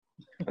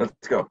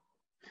Let's go.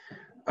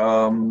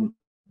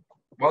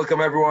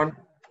 Welcome everyone.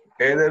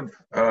 Erev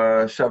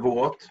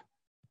Shavuot,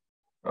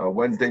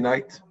 Wednesday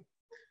night,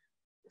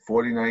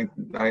 49th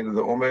night of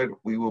the Omer.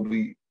 We will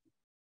be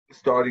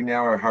starting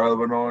now our Har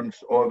Lebanon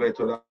Ove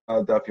Torah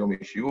Daf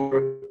Yomi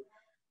Shiur.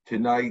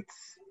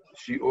 Tonight's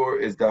Shiur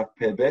is Daf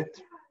Peh Bet.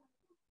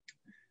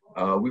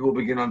 We will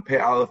begin on Peh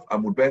Aleph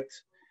Amud Bet,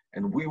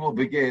 and we will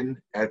begin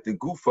at the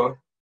Gufa,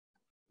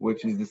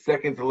 which is the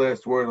second to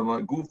last word on the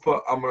line.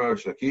 Gufa Amar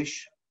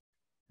Shakish,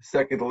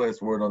 second to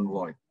last word on the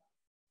line.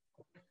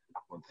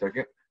 1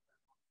 second.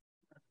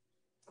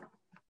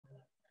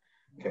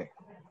 Okay.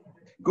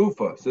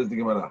 Gufa, says the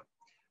Gemara.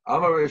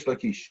 Amar Resh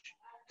Lakish.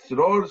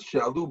 Sror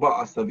she'alu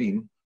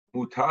ba'asavim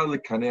mutar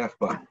lekaneach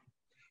ba.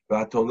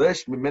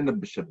 V'atolesh mimena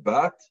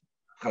b'shabbat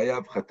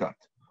chayav chatat.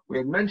 We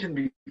had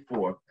mentioned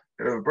before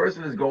that if a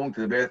person is going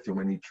to the bathroom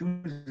and he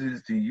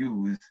chooses to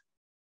use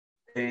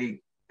a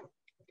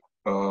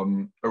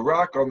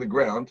rock on the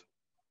ground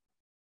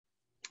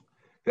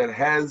that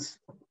has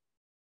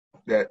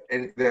that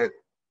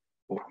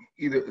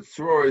either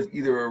sror is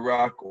either a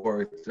rock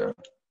or it's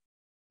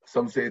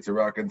some say it's a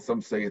rock and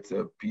some say it's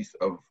a piece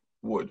of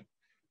wood.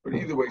 But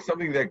either way,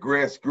 something that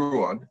grass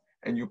grew on,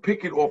 and you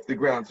pick it off the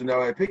ground. So now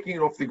by picking it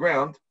off the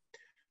ground,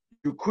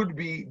 you could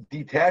be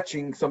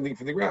detaching something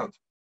from the ground.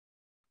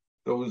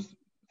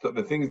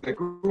 The things that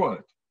grew on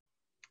it.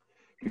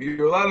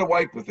 You're allowed to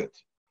wipe with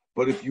it.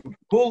 But if you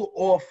pull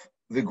off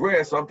the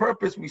grass on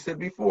purpose, we said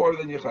before,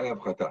 then you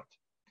chayav chatat.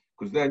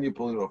 Because then you're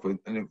pulling it off. And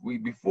if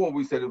before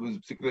we said it was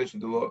psikresh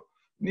to law,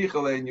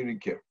 nichale, and you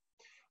didn't care.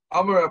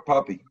 Amar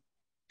Papi.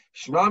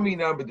 Shma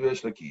mina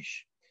b'dresh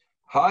lakish.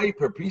 Hi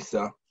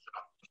perpisa.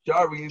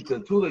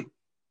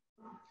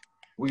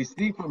 We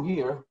see from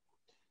here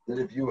that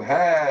if you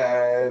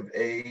have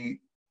a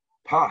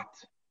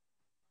pot,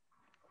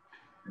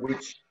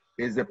 which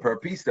is a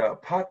parpisa,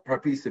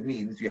 parpisa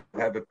means you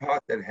have a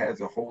pot that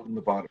has a hole in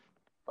the bottom.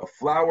 A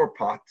flower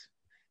pot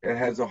that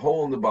has a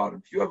hole in the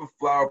bottom. If you have a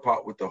flower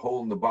pot with a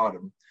hole in the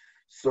bottom,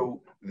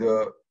 so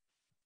the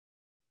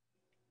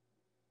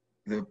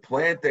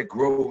plant that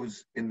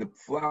grows in the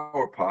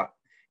flower pot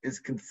is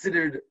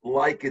considered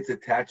like it's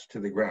attached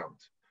to the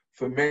ground.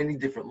 For many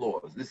different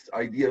laws. This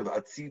idea of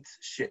atzitz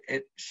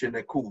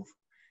shenekuv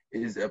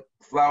is a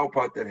flower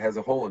pot that has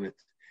a hole in it.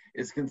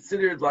 It's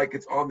considered like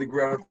it's on the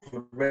ground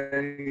for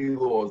many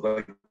laws,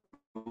 like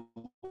the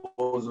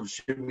laws of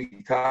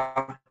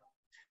Shemitah,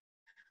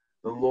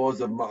 the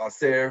laws of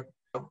Maaser,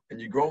 and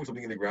you're growing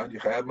something in the ground, you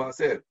have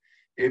Maaser.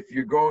 If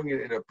you're growing it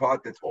in a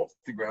pot that's off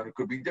the ground, it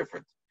could be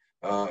different.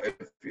 If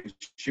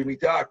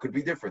Shemitah could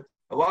be different.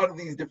 A lot of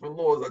these different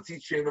laws,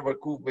 Atzitz Shein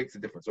Akuv makes a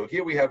difference. So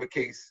here we have a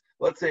case,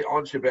 let's say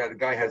on Shabbat, a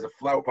guy has a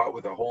flower pot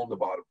with a hole in the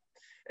bottom,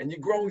 and you're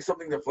growing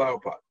something in the flower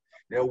pot.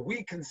 Now,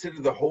 we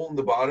consider the hole in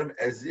the bottom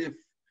as if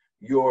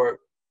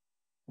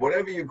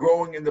whatever you're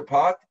growing in the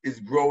pot is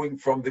growing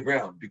from the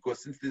ground,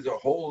 because since there's a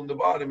hole in the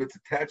bottom, it's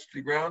attached to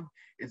the ground,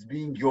 it's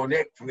being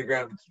yonek from the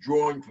ground, it's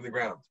drawing from the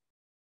ground.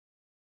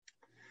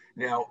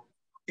 Now,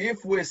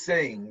 if we're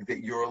saying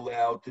that you're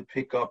allowed to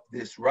pick up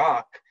this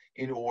rock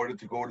in order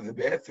to go to the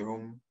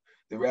bathroom,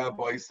 the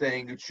rabbi is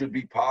saying it should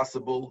be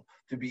possible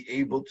to be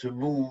able to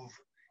move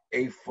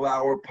a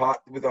flower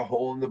pot with a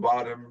hole in the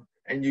bottom,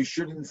 and you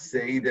shouldn't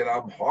say that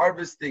I'm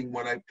harvesting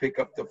when I pick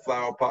up the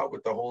flower pot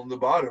with the hole in the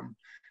bottom,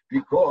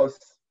 because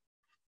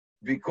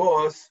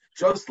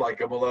just like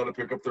I'm allowed to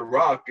pick up the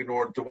rock in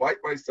order to wipe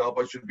myself,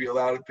 I should be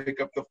allowed to pick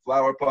up the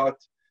flower pot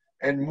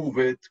and move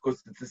it,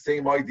 because it's the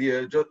same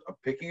idea, just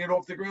picking it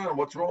off the ground.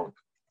 What's wrong?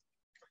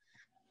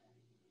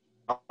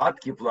 Rav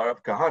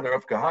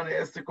Kahana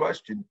asked the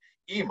question,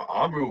 if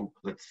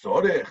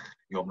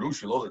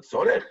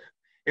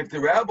the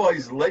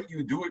rabbis let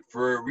you do it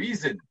for a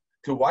reason,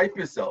 to wipe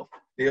yourself,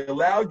 they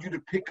allowed you to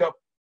pick up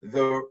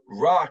the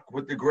rock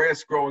with the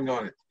grass growing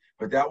on it,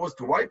 but that was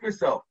to wipe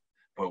yourself.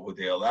 But would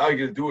they allow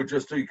you to do it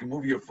just so you can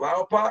move your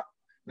flower pot?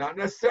 Not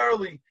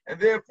necessarily, and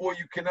therefore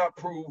you cannot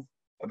prove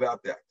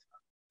about that.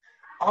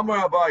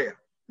 Amar Abaya.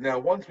 Now,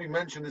 once we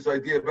mention this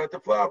idea about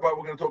the flower pot,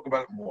 we're going to talk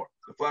about it more.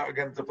 It's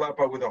a flower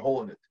pot with a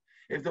hole in it.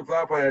 If the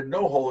flower pot had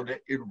no hole in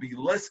it, it would be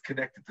less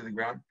connected to the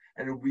ground,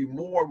 and it would be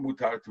more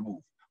mutar to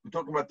move. We're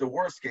talking about the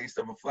worst case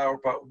of a flower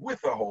pot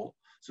with a hole,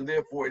 so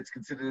therefore it's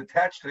considered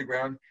attached to the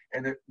ground,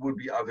 and it would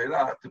be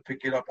averah to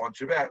pick it up on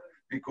Shabbat,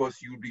 because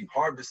you would be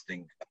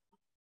harvesting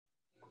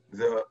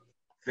the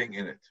thing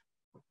in it.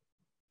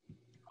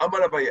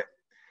 Amar Abaye,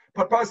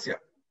 Parpasya,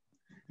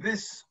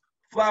 this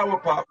flower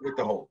pot with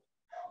the hole.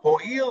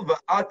 Ho'il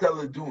v'ata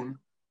ledun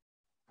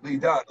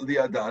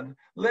liadan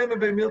lema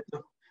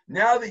be'milta.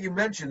 Now that you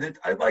mentioned it,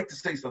 I'd like to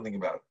say something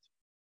about it.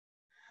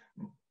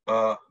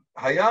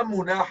 Hayam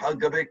munach al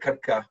gabe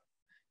karka.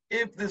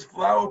 If this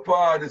flower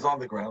pot is on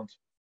the ground,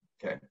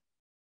 okay.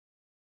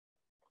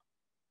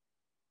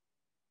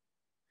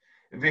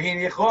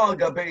 V'hinicho al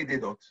gabe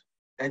dedot,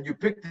 and you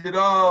picked it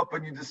up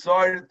and you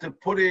decided to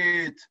put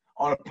it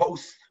on a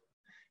post.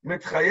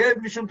 Mitchayev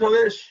mishum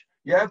talesh.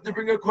 You have to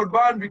bring a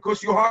korban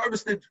because you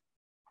harvested.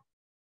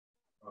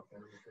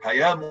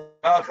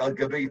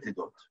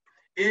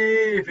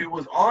 If it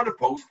was on a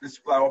post, this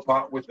flower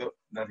pot with the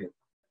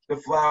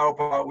flower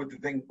pot with the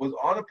thing was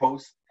on a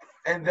post,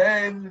 and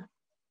then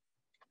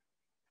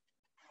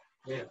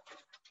it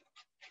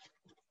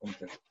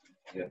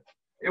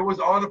was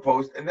on a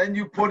post, and then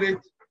you put it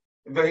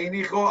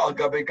al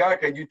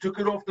gabekak, and you took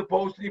it off the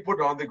post and you put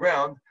it on the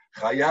ground.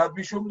 Chayav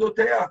bishum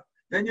doteah.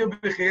 Then you'll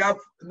be chayav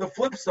on the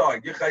flip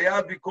side. You're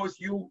chayav because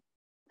you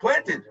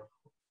planted.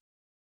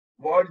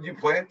 Why did you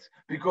plant?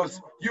 Because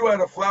you had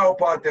a flower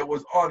pot that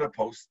was on a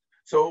post.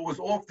 So it was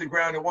off the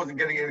ground, it wasn't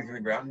getting anything to the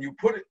ground. And you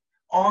put it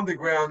on the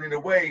ground in a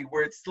way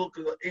where it's still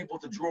able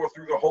to draw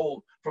through the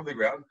hole from the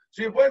ground.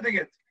 So you're planting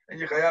it, and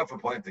you're chayav for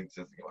planting,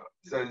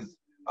 says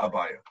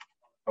Abaya.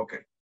 Okay.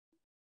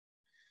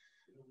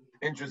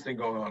 Interesting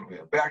going on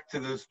here. Back to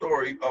the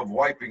story of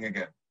wiping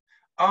again.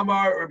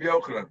 Amar Rabbi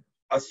Yochanan,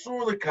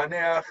 Asur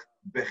lekaneach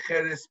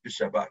becheres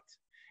b'Shabbat.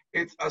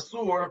 It's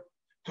asur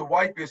to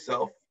wipe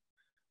yourself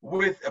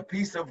with a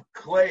piece of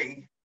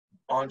clay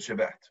on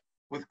Shabbat.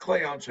 With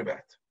clay on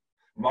Shabbat.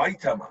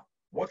 Ma'itama.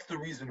 What's the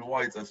reason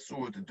why it's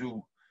asur to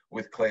do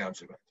with clay on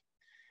Shabbat?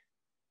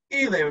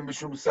 Ilem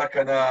mishum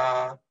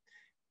sakana.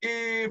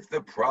 If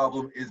the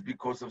problem is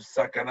because of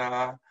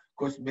sakana,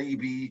 because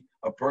maybe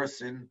a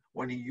person,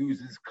 when he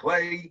uses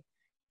clay,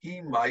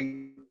 he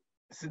might,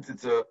 since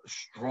it's a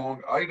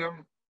strong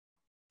item,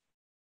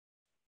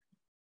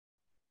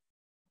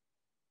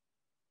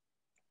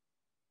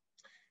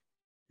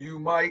 you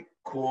might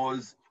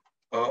cause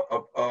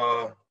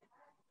a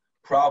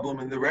problem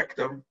in the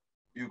rectum.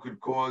 You could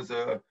cause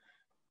the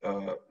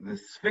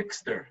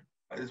sphincter.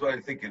 This is what I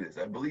think it is.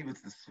 I believe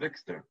it's the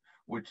sphincter,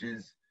 which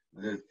is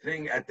the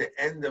thing at the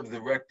end of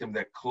the rectum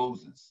that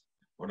closes.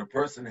 When a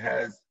person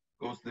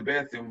goes to the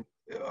bathroom,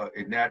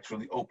 it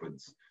naturally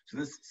opens. So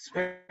this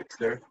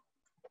sphincter,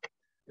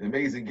 an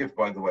amazing gift,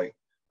 by the way.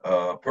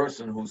 A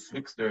person whose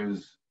sphincter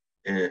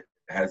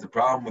has a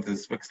problem with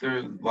his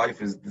sphincter,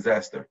 life is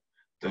disaster.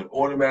 It's an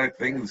automatic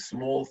thing, the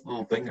smallest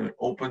little thing, and it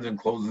opens and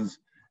closes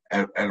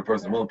at a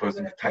person. Well, a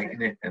person can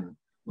tighten it and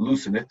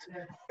loosen it.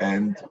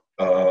 And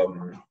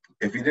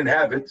if he didn't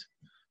have it,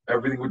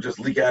 everything would just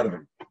leak out of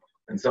him.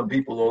 And some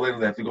people later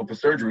they have to go for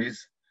surgeries,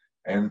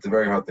 and it's a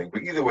very hard thing.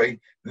 But either way,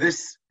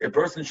 a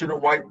person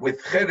shouldn't wipe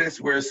with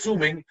cheres, we're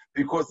assuming,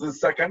 because of the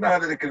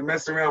sakana that it can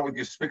mess around with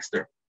your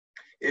sphincter.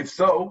 If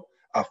so,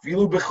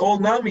 afilu bechol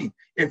nami.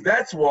 If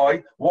that's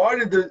why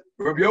did the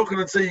Rabbi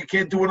Yochanan say you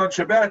can't do it on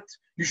Shabbat?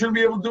 You shouldn't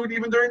be able to do it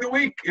even during the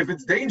week. If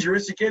it's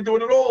dangerous, you can't do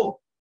it at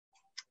all.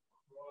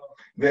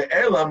 The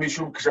ela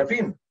mishum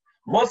kshafim.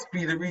 Must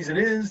be the reason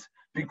is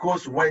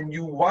because when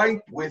you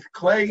wipe with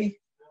clay,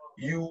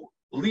 you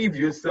leave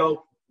yourself.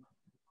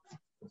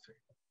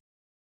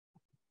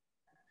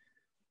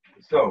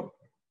 So,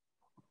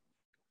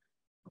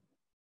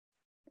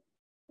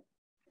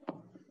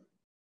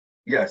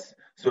 yes.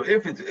 So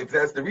if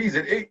that's the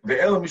reason,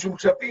 ve'ela mishum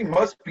kshafim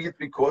must be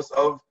because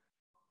of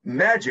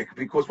magic.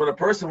 Because when a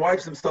person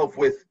wipes himself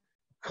with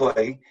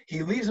clay,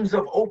 he leaves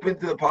himself open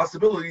to the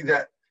possibility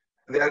that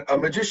a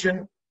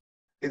magician,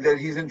 that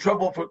he's in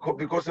trouble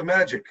because of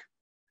magic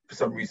for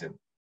some reason.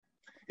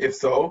 If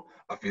so,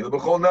 afilu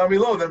b'chol nami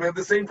lo, then we have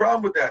the same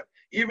problem with that.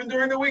 Even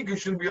during the week, you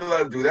shouldn't be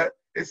allowed to do that.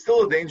 It's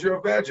still a danger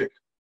of magic.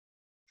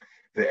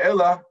 The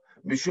ela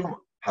mishum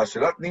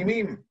hasharat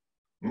nimim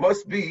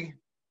must be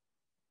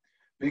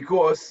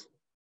because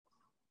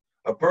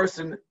a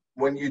person,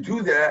 when you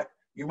do that,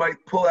 you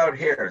might pull out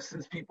hair.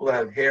 Since people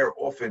have hair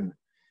often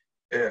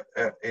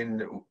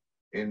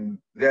in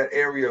that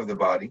area of the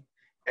body,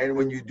 and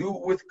when you do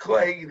it with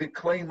clay, the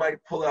clay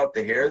might pull out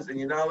the hairs, and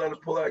you're not allowed to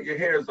pull out your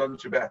hairs on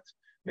Shabbat.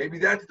 Maybe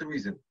that's the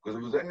reason. Because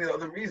if it was any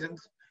other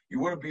reasons, it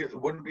wouldn't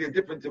be a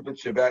difference if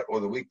it's Shabbat or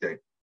the weekday.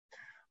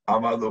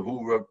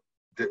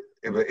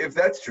 If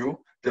that's true,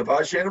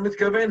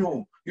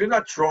 you're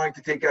not trying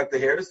to take out the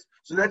hairs,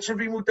 so that should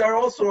be mutar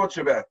also on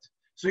Shabbat.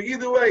 So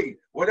either way,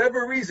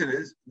 whatever reason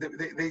is,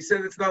 they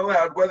said it's not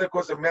allowed, whether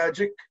because of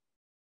magic,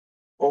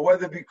 or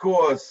whether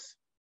because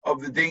of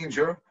the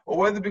danger, or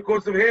whether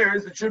because of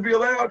hairs, it should be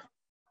allowed.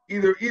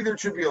 Either it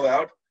should be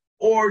allowed,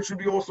 or it should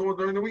be also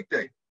during the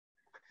weekday.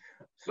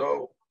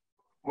 So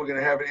we're going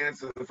to have an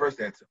answer to the first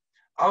answer.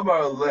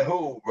 Amar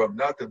lehu Rav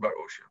Natan bar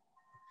Osher.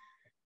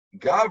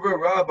 Gavra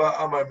Rabba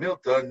Amar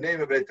Milta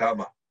Name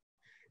Betama.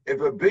 If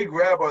a big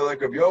rabbi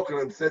like Rabbi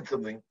Yochanan said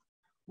something,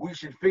 we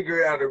should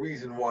figure out a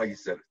reason why he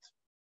said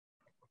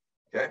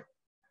it. Okay?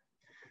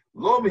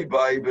 Lomi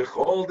bai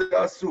bechol de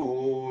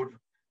asur.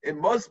 It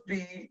must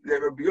be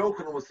that Rabbi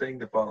Yochanan was saying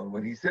the following.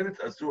 When he said it's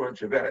asur on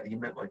Shabbat, he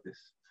meant like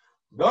this.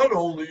 Not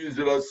only is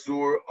it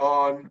asur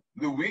on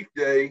the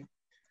weekday,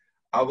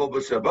 aval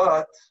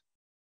b'Shabbat,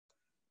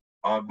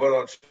 but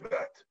on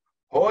Shabbat.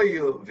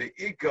 Hoyil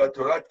ve'ika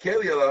torat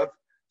keli alav,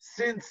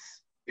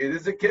 since it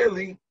is a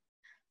keli,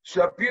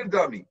 shapir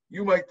dami,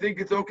 you might think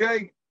it's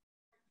okay,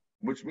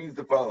 which means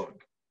the following.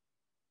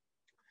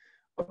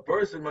 A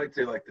person might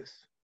say like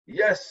this.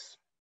 Yes,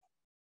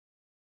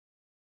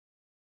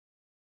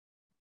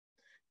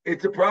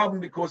 it's a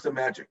problem because of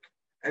magic.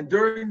 And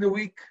during the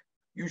week,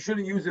 you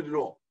shouldn't use it at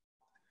all.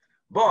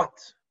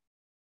 But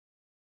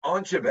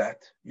on Shabbat,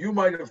 you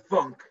might have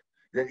thunk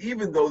that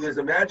even though there's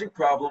a magic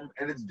problem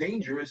and it's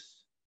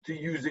dangerous to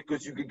use it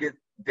because you could get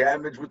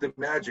damaged with the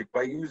magic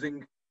by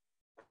using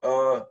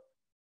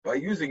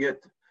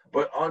it,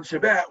 but on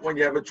Shabbat, when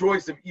you have a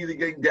choice of either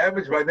getting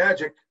damaged by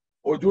magic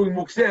or doing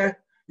mukseh,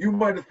 you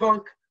might have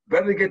thunk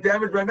better to get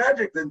damaged by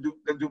magic than do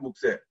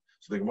mukseh.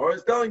 So the Gemara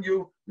is telling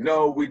you,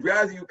 no, we'd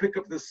rather you pick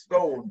up the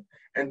stone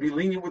and be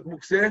lenient with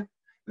mukseh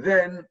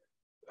than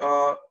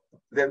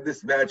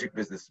this magic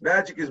business.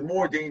 Magic is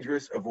more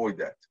dangerous. Avoid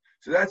that.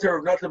 So that's how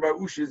Nathan Bar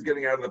Usha is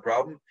getting out of the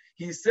problem.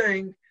 He's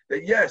saying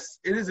that yes,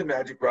 it is a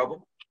magic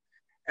problem,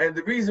 and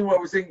the reason why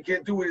we're saying you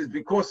can't do it is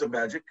because of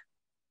magic.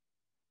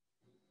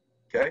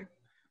 Okay,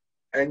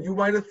 and you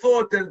might have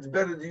thought that it's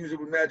better to use it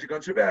with magic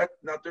on Shabbat,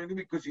 not during the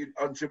week, because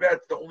on Shabbat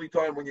it's the only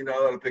time when you're not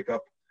allowed to pick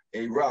up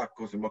a rock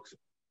or some muksa.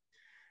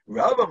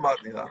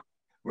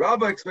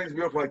 Rabba explains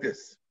B'yoch like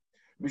this.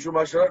 Mishum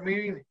Hasharat,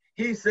 meaning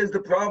he says the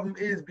problem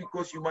is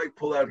because you might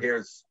pull out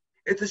hairs.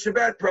 It's a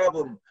Shabbat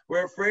problem.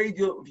 We're afraid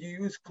if you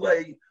use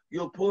clay,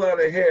 you'll pull out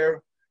a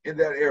hair in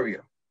that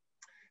area.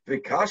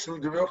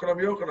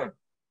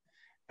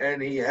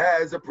 And he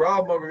has a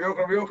problem of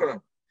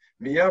Yochanan.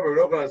 The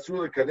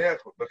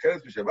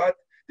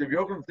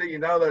Yochanan say you're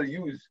not allowed to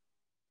use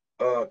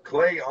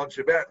clay on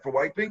Shabbat for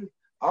wiping.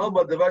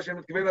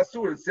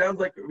 It sounds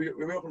like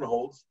Yochanan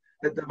holds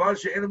that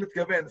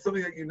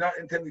something that you're not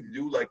intending to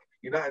do, like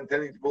you're not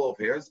intending to pull off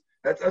hairs,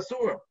 that's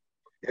asur.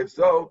 If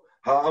so,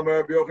 we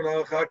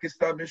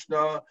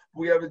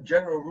have a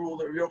general rule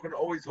that Yochanan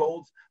always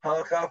holds.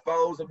 Halacha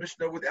follows a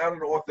Mishnah without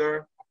an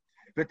author.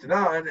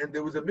 And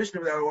there was a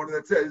Mishnah without an author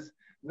that says,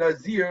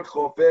 Nazir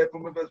chofef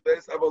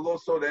umevazbes avalo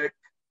sorek.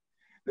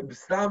 The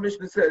Stam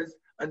Mishnah says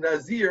a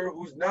Nazir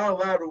who's not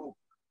allowed to,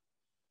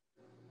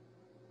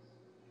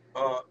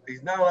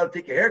 he's not allowed to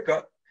take a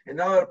haircut and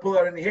not allowed to pull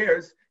out any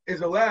hairs,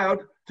 is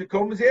allowed to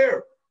comb his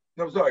hair.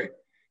 No, I'm sorry,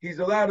 he's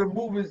allowed to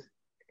move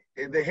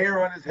the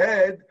hair on his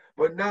head,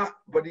 but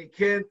he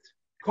can't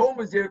comb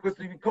his hair because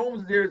if he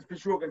combs his hair, it's for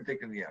sure going to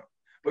take anything out.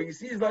 But you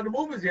see, he's allowed to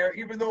move his hair,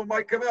 even though it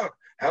might come out.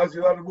 How's he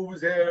allowed to move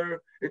his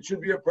hair? It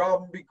should be a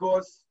problem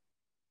because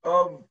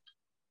of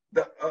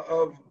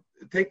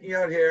taking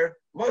out hair.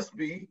 Must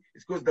be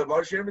it's because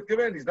davar she'en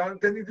mitkaven. He's not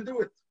intending to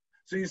do it.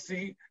 So you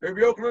see, Rabbi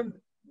Yochanan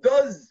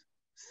does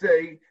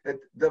say that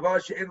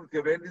davar she'en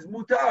mitkaven is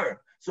mutar.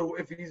 So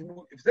if since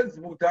it's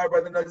mutar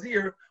by the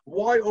Nazir,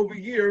 why over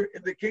here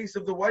in the case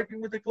of the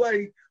wiping with the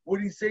clay would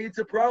he say it's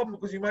a problem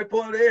because you might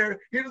pull out hair?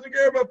 He doesn't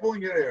care about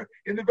pulling out hair.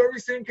 In the very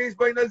same case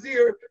by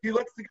Nazir, he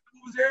lets the guy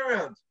move his hair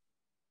around.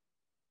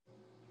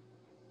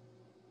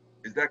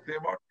 Is that clear,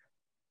 Mark?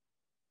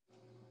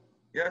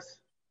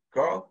 Yes,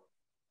 Carl?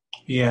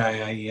 Yeah,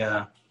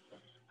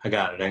 I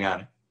got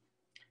it.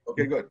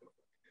 Okay, good.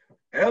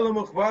 We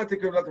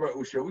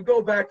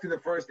go back to the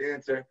first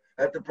answer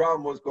that the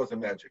problem was because of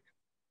magic.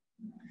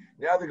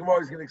 Now the Gemara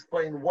is going to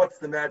explain what's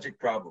the magic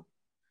problem.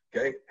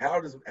 Okay,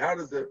 how does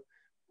the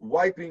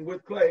wiping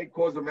with clay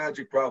cause a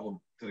magic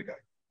problem to the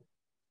guy?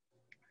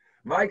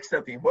 Mike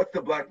Septim, what's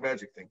the black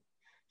magic thing?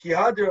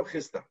 Kihadir of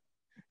Chista,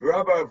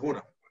 Rabbi of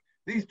Huna.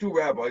 These two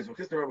rabbis,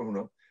 Chista and Rabbi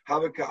Huna,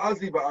 have a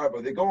ka'azi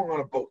ba'arba. They're going on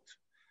a boat.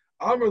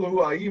 Amr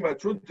lahu ha'im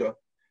matrunta.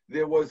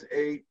 There was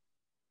a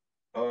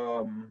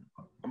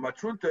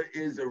matrunta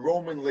is a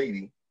Roman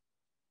lady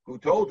who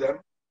told them,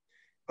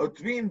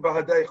 Otvin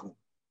bahadaychu.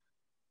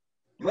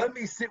 Let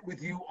me sit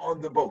with you on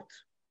the boat.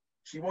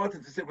 She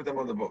wanted to sit with them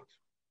on the boat.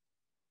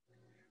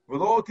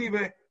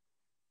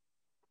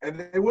 And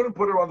they wouldn't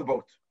put her on the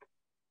boat.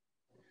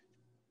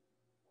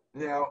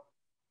 Now,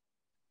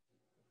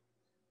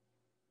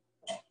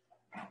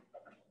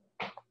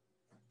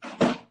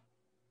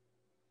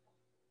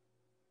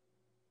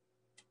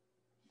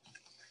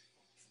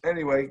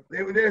 anyway,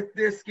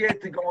 they're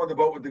scared to go on the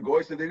boat with the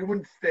goy, so they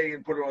wouldn't stay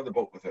and put her on the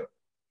boat with her.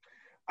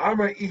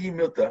 Amra Ihi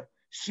Milta,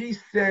 she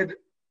said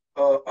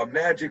a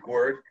magic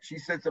word. She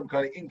said some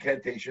kind of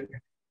incantation.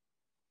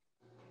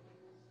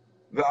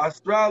 The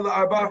Astra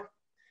La'arba,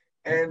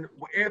 and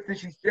after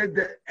she said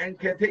the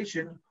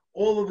incantation,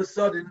 all of a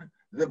sudden,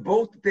 the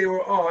boat that they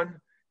were on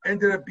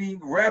ended up being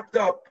wrapped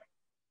up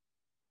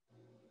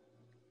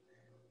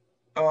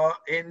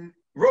in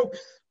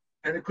ropes,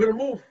 and it couldn't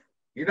move.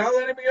 You're not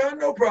letting me on?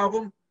 No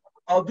problem.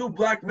 I'll do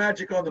black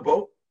magic on the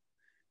boat,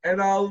 and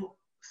I'll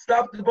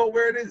stop the boat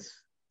where it is.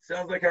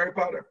 Sounds like Harry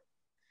Potter.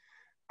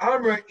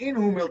 Amra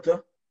inhu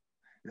milta.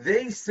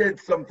 They said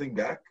something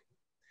back.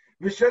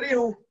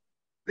 Visharihu.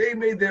 They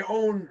made their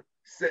own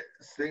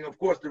thing. Of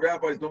course, the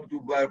rabbis don't do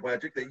black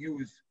magic. They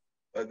use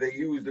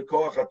the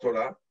Koach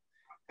HaTorah,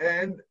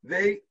 and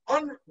they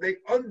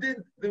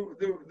undid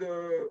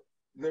the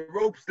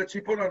ropes that she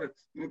put on it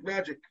with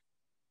magic.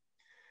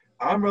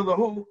 Amra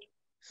lahu.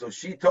 So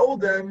she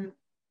told them,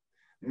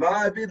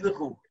 Ma abid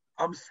lechu.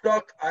 I'm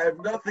stuck. I have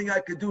nothing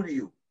I could do to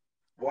you.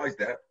 Why is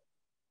that?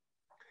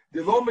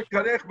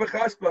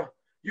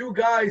 You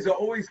guys are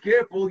always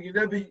careful. You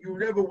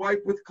never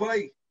wipe with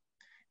clay.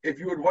 If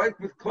you would wipe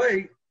with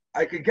clay,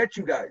 I could get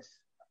you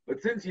guys.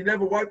 But since you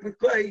never wipe with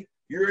clay,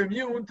 you're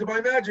immune to my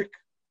magic.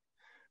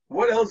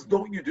 What else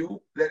don't you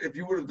do that if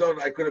you would have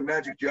done, I could have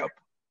magicked you up?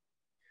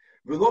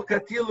 V'lo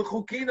katil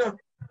l'chukina.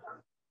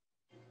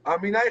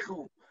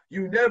 Aminaychu.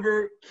 You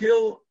never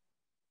kill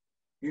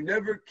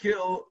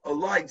a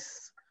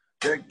lice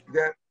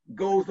that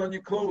goes on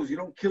your clothes. You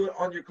don't kill it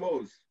on your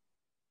clothes.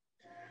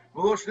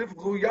 V'lo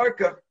shnifchu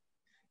yarka.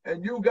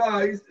 And you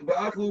guys,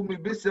 v'achlu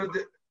mibisa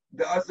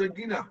the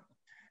asagina.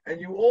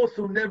 And you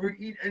also never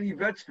eat any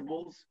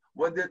vegetables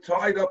when they're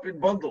tied up in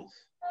bundles.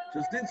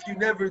 So since you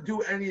never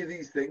do any of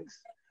these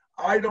things,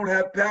 I don't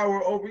have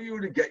power over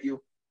you to get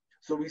you.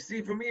 So we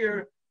see from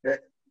here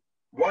that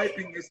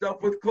wiping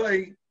yourself with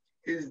clay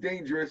is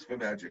dangerous for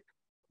magic,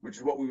 which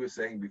is what we were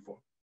saying before.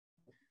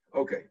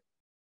 Okay.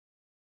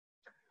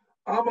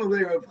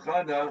 Amalei Rav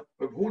Chana,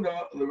 Rav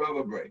Huna, Rav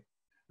Abrei.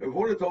 Rav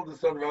Huna told the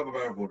son Rav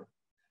Huna,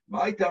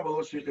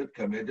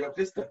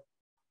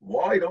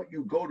 why don't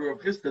you go to Rav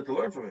Chisda to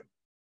learn from him?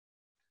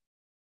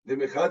 The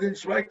Mechadin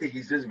Shmaikta,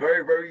 he says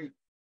very, very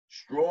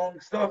strong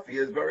stuff. He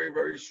has very,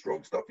 very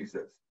strong stuff, he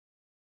says.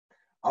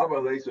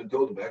 Amalei, so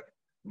told him back,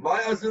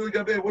 what's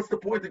the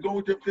point of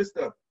going to Rav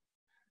Chisda?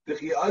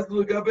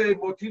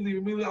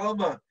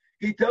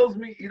 He tells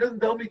me, he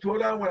doesn't tell me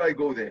Torah when I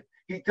go there.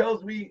 He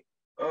tells me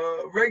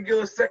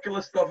regular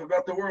secular stuff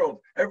about the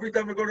world. Every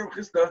time I go to Rav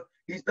Chisda,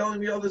 he's telling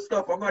me other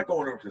stuff. I'm not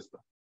going to Rav Chisda.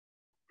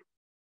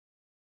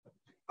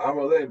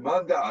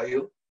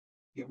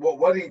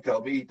 What did he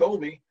tell me? He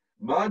told me,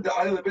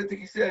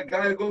 he said, a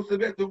guy who goes to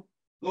the bathroom,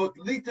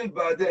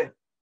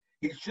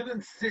 he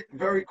shouldn't sit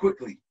very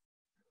quickly.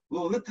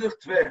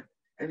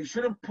 And he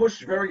shouldn't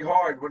push very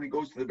hard when he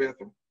goes to the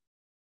bathroom.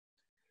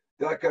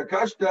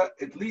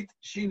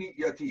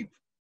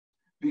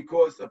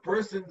 Because a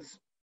person's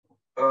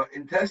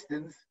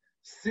intestines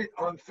sit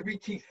on 3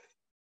 teeth.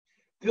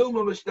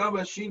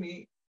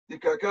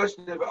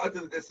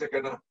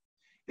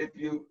 If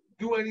you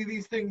do any of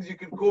these things, you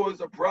can cause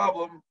a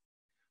problem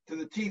to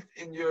the teeth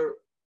in your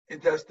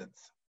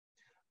intestines.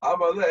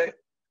 Amaleh,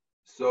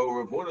 so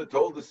Rav Huna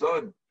told the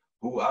son,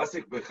 who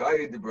asik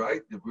b'chayei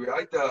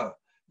debraita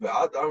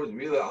ve'at arms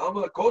mila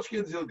ama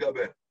kolshkin zil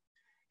gabeh.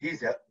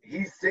 He's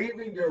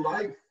saving your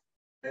life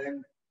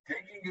and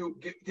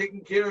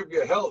taking care of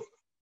your health,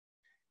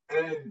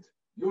 and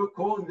you're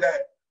calling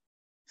that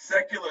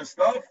secular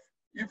stuff.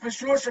 You for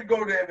sure should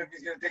go to him if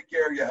he's going to take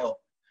care of your health.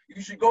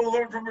 You should go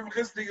learn from Rav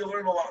Chisda. You'll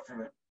learn a lot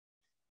from him.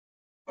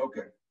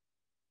 Okay.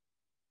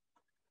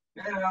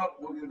 Now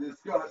we're going to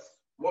discuss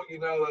what you're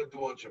not allowed to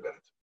do on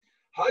Shabbat.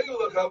 A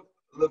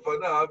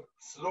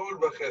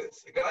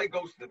guy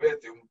goes to the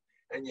bathroom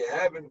and you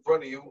have in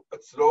front of you a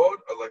tzror,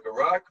 or like a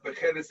rock,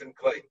 v'cheres, and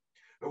clay.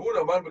 Use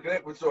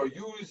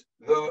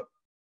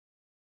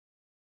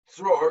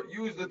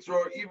the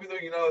tzror, even though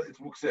you know it's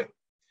mukseh.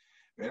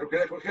 You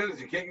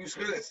can't use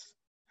cheres.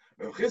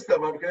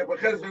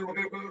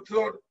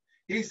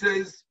 He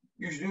says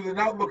you should do the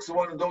not mukseh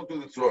one and don't do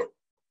the tzror.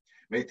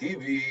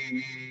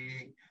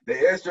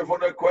 They asked her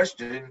for a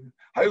question.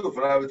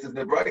 It says in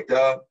the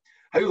Braita,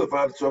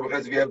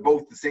 because if you have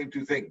both the same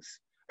 2 things,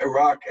 a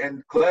rock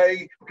and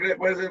clay,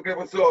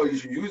 you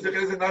should use the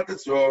chesed, not the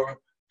tzor.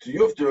 To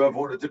Yufta Rav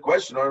Huna, it's a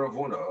question on Rav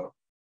Huna.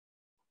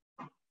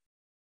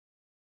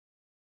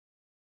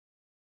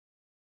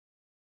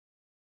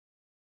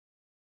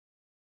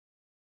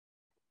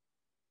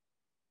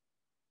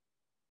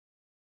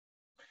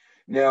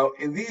 Now,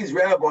 in these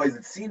rabbis,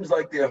 it seems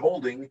like they're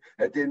holding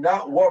that they're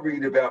not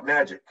worried about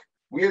magic.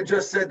 We had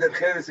just said that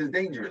cheres is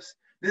dangerous.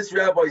 This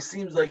rabbi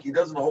seems like he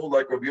doesn't hold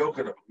like Rabbi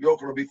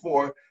Yochanan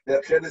before,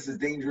 that cheres is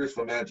dangerous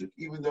for magic.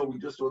 Even though we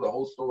just saw the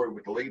whole story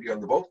with the lady on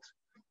the boat,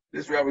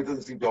 this rabbi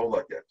doesn't seem to hold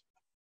like that.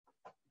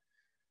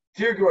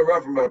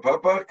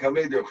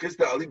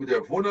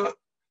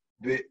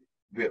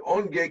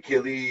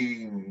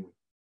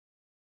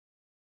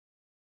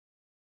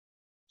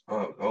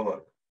 Oh, hold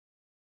on.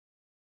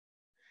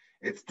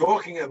 It's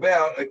talking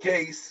about a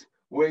case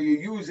where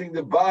you're using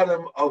the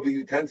bottom of a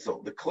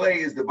utensil. The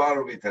clay is the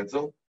bottom of a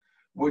utensil,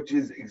 which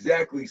is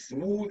exactly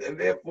smooth, and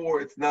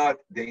therefore it's not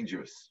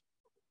dangerous.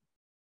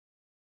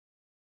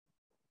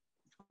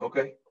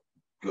 Okay,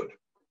 good.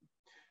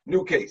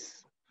 New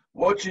case.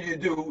 What should you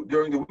do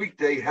during the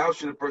weekday? How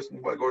should a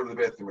person go to the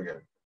bathroom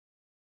again?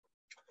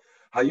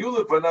 A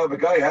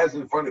guy has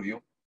in front of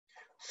you,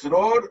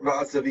 sror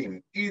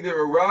v'asavim, either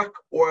a rock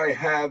or I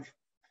have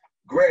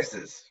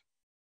grasses.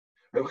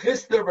 Rav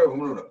Chisda, Rav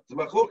Huna. It's a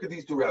machlok of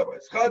these 2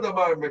 rabbis.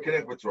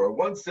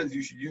 One says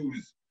you should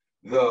use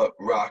the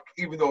rock,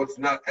 even though it's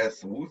not as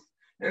smooth.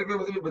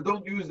 But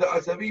don't use the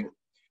asavim.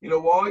 You know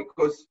why?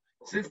 Because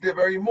since they're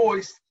very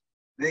moist,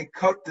 they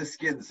cut the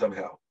skin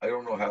somehow. I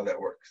don't know how that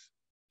works.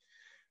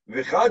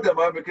 The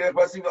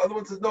other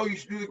one says, no, you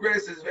should do the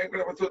grasses.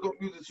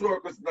 Don't use the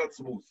sword because it's not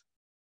smooth.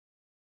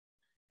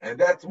 And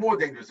that's more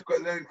dangerous.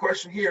 The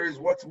question here is,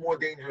 what's more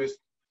dangerous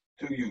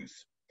to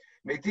use?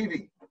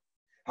 Meitivi.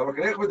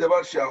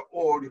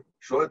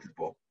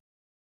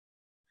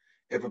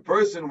 If a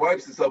person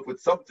wipes himself with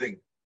something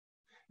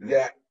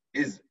that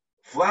is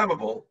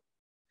flammable,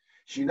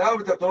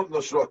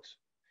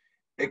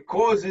 it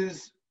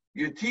causes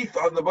your teeth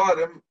on the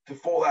bottom to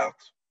fall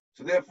out.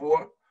 So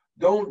therefore,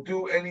 don't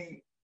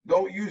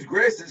use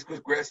grasses because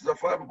grasses are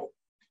flammable.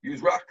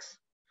 Use rocks.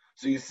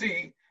 So you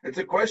see, it's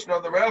a question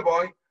on the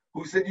rabbi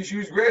who said you should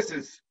use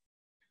grasses.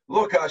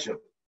 Lo kasha.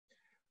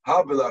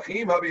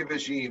 Ha-belachim,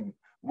 ha-b'yavashim.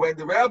 When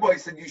the rabbi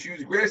said you should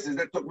use grasses,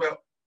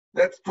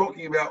 that's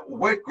talking about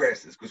wet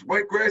grasses, because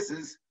wet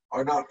grasses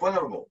are not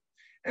flammable.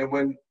 And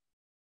when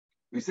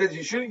he says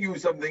you shouldn't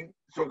use something,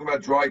 it's talking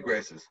about dry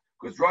grasses,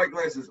 because dry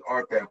grasses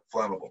are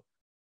flammable.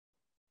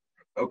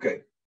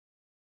 Okay.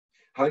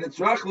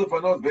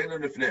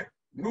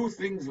 New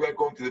things about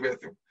going to the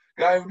bathroom.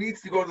 Guy who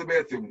needs to go to the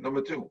bathroom,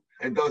 number 2,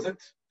 and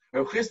doesn't.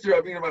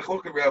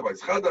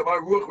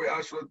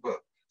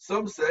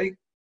 Some say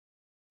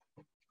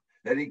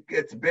that he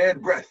gets bad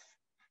breath.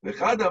 The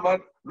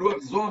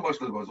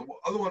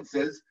other one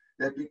says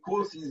that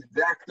because he's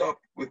backed up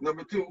with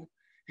number 2,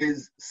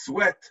 his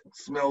sweat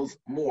smells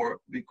more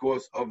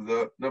because of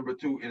the number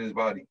 2 in his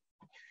body.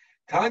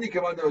 But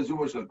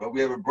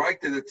we have a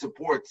braita that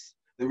supports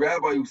the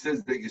rabbi who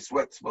says that your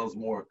sweat smells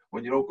more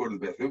when you don't go to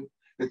the bathroom.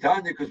 The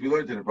Tanya, because we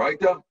learned in the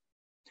braita,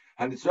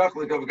 and it's like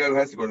a guy who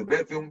has to go to the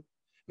bathroom,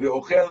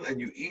 and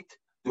you eat.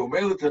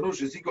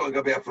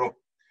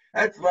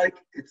 It's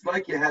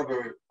like you have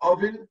an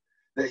oven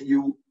that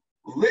you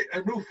lit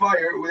a new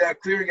fire without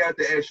clearing out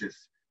the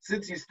ashes.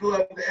 Since you still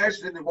have the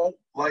ashes, then it won't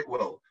light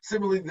well.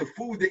 Similarly, the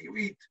food that you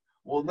eat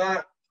will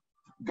not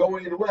go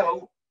in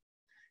well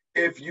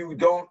if you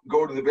don't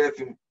go to the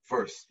bathroom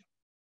first.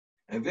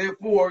 And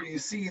therefore, you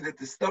see that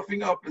the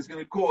stuffing up is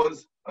going to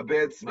cause a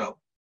bad smell.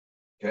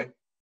 Okay?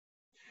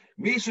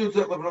 What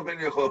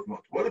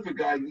if a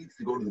guy needs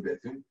to go to the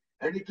bathroom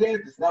and he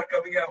can't? It's not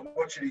coming out.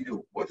 What should he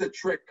do? What's a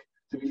trick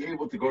to be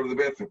able to go to the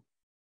bathroom?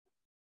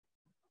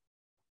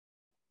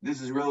 This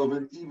is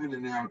relevant even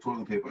in our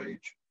toilet paper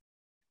age.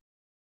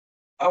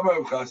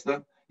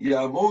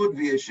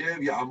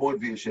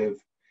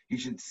 He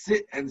should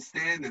sit and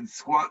stand and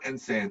squat and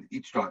stand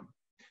each time.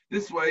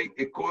 This way,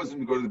 it causes him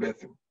to go to the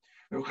bathroom.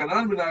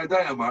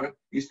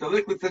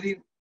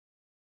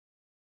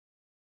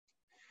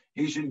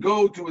 He should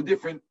go to a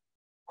different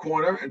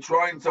corner and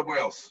try it somewhere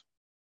else.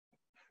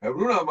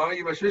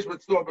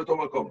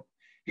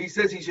 He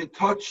says he should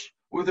touch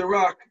with a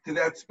rock to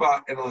that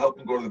spot and it'll help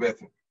him go to the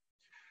bathroom.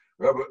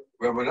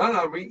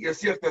 Rabbanan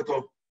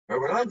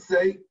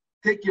say,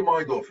 take your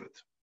mind off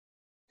it.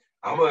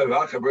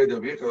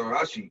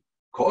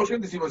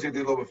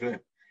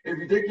 If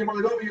you take your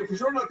mind off it, you're for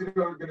sure not going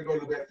to go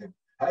to the bathroom.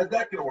 How's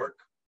that going to work?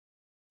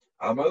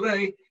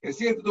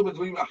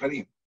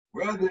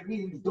 Rather, it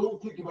means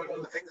don't think about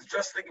other things,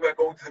 just think about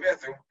going to the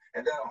bathroom,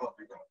 and that'll help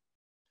you go.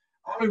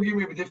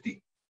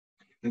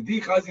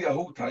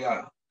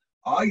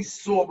 I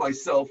saw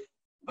myself,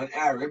 an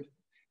Arab,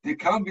 he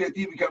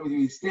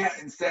sat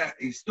and sat,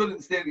 he stood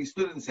and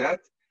sat,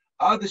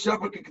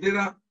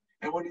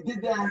 and when he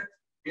did that,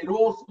 it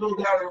all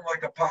spilled out of him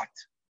like a pot.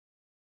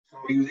 So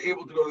he was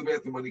able to go to the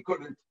bathroom when he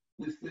couldn't.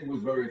 This thing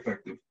was very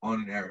effective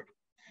on an Arab.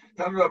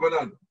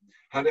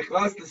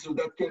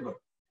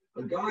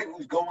 A guy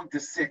who's going to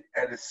sit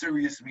at a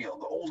serious meal.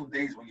 The olden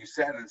days when you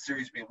sat at a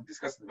serious meal, we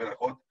discussed in the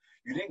Berachot,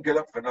 you didn't get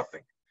up for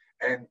nothing.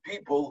 And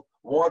people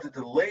wanted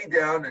to lay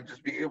down and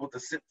just be able to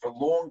sit for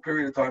long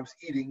period of times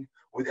eating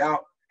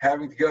without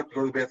having to get up to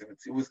go to the bathroom.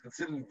 It was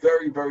considered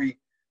very, very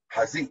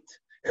hazit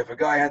if a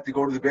guy had to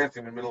go to the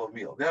bathroom in the middle of a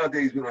meal.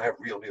 Nowadays, we don't have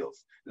real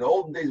meals. In the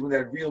olden days when they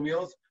had real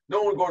meals,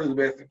 no one would go to the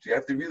bathroom. So you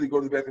have to really go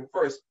to the bathroom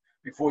first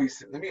before you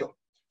sit in the meal.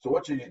 So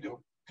what should you do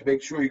to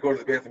make sure you go to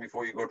the bathroom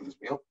before you go to this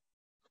meal?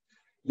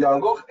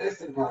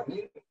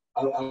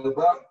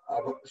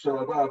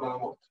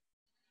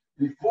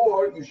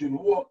 Before, you should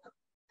walk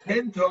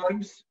 10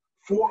 times,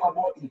 4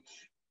 amot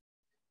each.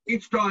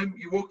 Each time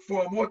you walk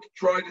 4 amot,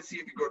 try to see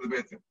if you go to the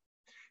bathroom.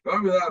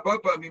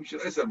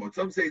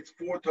 Some say it's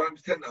 4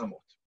 times 10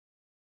 amot.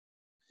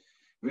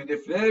 Then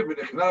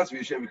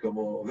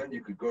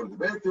you could go to the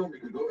bathroom, you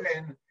could go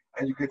in,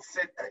 and you could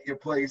sit at your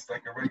place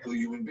like a regular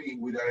human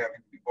being without having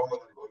to be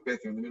bothered to go to the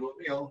bathroom in the middle of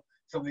the meal,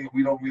 something that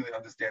we don't really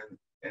understand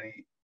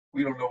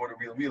we don't know what a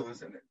real meal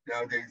is, and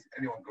nowadays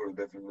anyone can go to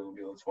the bathroom in the middle of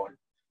the meal, it's fine.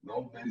 In the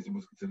old days it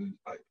was considered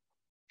hype.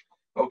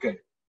 Okay.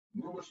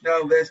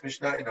 Now last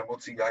Mishnah in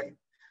Amotzi Yayin.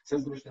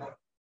 Says the Mishnah.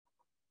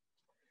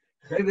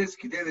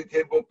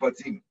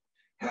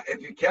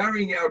 If you're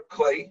carrying out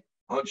clay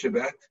on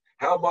Shabbat,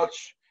 how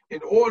much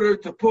in order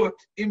to put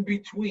in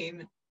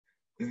between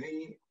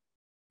the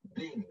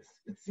beams?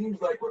 It seems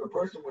like when a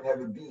person would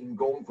have a beam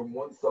going from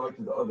one side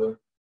to the other,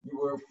 you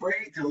were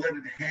afraid to let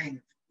it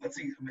hang. Let's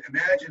see,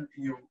 imagine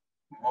in your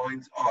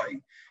mind's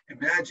eye,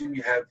 imagine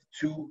you have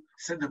 2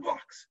 cinder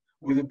blocks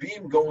with a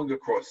beam going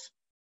across.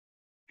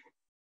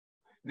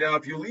 Now,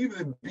 if you leave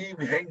the beam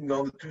hanging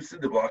on the 2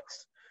 cinder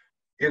blocks,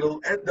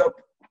 it'll end up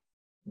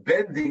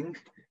bending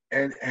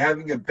and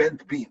having a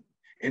bent beam.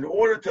 In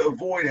order to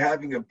avoid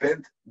having a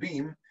bent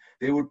beam,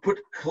 they would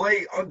put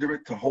clay under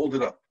it to hold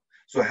it up.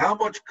 So how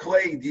much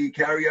clay do you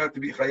carry out to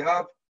be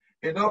chayav?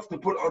 Enough to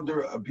put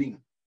under a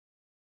beam.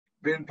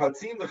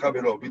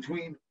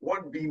 Between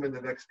one beam and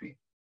the next beam.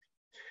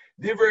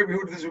 These are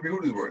Yehuda's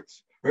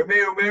words.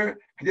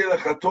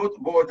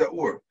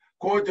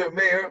 According to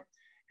Meir,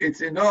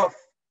 it's enough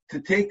to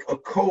take a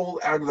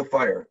coal out of the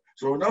fire.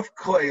 So enough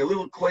clay, a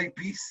little clay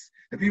piece,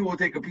 and people will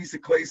take a piece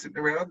of clay sitting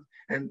around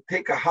and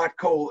take a hot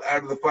coal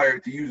out of the fire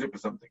to use it for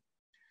something.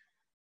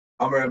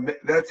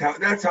 That's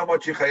how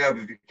much you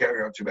chayav if you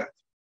carry out Shabbat.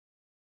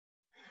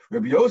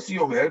 Rabbi Yossi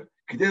Omer,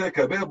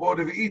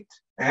 it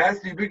has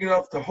to be big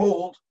enough to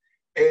hold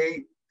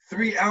 3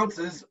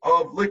 ounces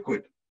of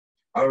liquid.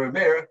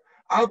 Rameir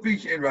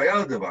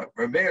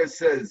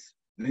says,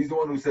 he's the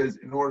one who says,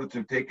 in order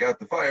to take out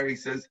the fire, he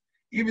says,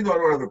 even though I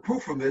don't have a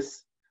proof from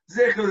this,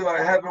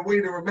 I have a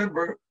way to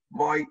remember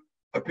my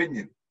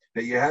opinion,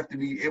 that you have to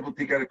be able to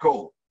take out a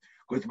coal.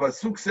 Because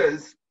Pasuk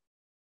says,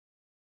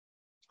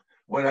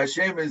 when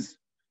Hashem is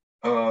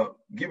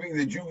giving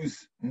the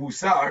Jews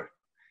Musar,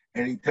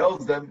 and he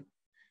tells them,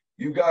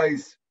 you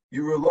guys,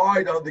 you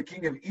relied on the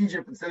king of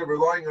Egypt instead of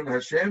relying on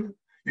Hashem,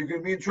 you're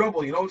going to be in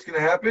trouble. You know what's going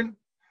to happen?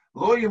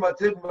 When you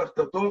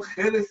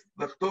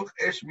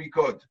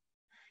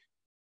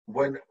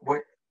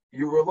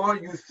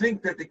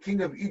think that the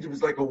king of Egypt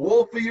is like a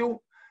wall for you,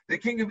 the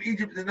king of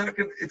Egypt is not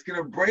going to, it's going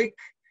to break,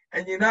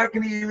 and you're not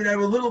going to even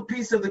have a little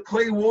piece of the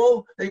clay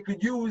wall they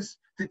could use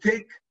to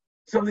take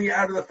something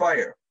out of the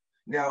fire.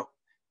 Now,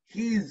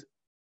 he's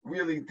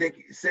really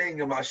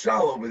saying a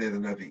mashal over there, the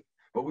Navi.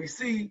 But we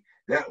see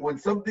that when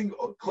something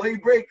clay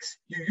breaks,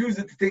 you use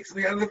it to take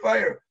something out of the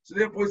fire. So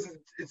therefore,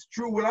 it's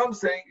true what I'm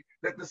saying,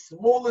 that the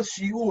smallest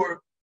shiur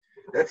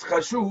that's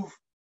chashuv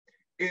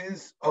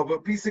is of a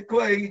piece of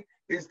clay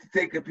is to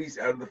take a piece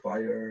out of the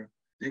fire.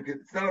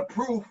 It's not a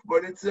proof,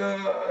 but it's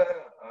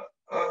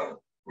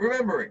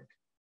remembering.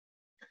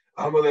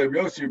 Rabbi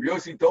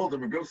Yossi told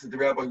him, Rabbi Yossi, the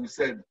rabbi who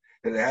said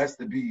that it has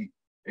to be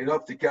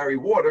enough to carry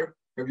water,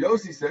 Rabbi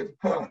Yossi said,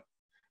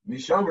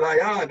 Misham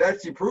Raya,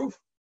 that's your proof?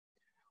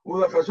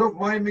 After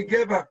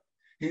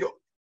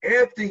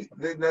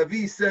the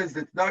Navi says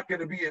that it's not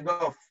going to be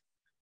enough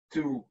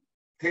to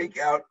take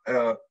out,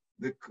 there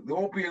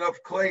won't be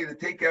enough clay to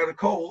take out a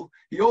coal,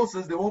 he also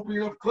says there won't be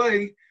enough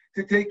clay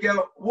to take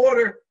out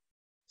water.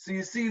 So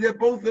you see that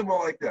both of them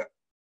are like that.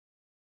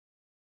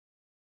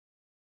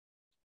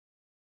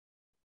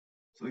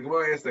 So the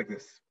Gemara asks like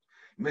this: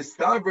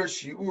 Mistaver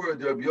shiur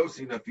de Rabbi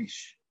Yossi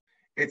nafish.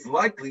 It's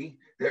likely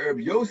that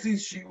Rabbi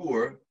Yossi's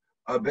shiur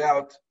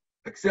about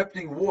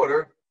accepting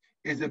water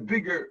is a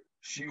bigger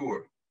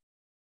shiur,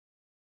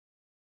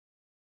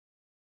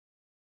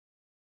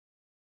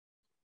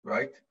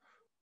 right?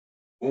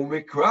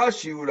 Umikra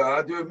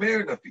shiura de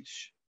Rameir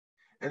nafish,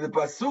 and the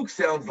pasuk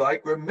sounds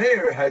like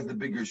Rameir has the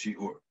bigger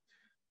shiur.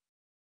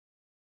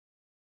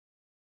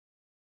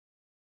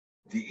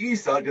 The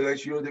Isa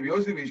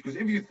because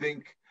if you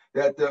think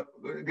that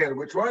again,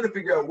 we're trying to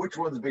figure out which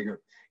one's bigger.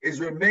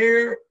 Is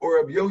Rameir or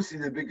Rabbi Yossi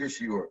the bigger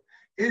shiur?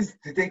 Is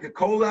to take a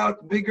coal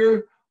out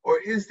bigger, or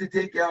is to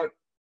take out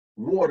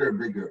water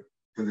bigger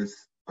for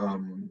this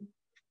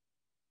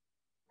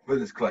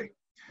clay?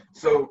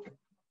 So,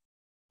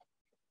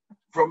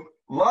 from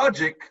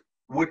logic,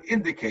 would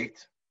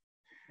indicate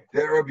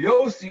that Rabbi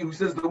Yossi, who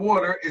says the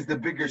water, is the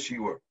bigger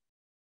shiur.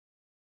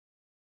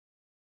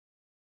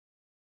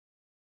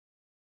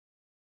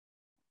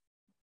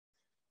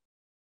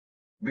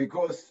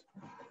 Because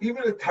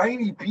even a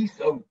tiny piece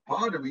of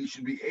pottery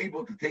should be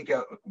able to take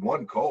out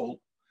 1 coal.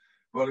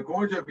 But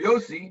according to Rabbi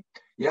Yossi,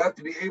 you have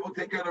to be able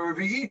to take out a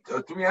revi'it,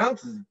 or 3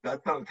 ounces.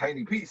 That's not a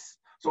tiny piece.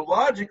 So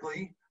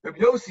logically, Rabbi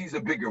Yossi is a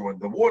bigger one,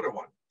 the water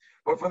one.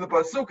 But from the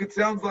pasuk, it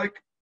sounds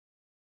like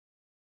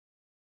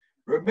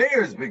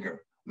Rameir is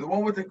bigger, the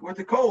one with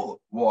the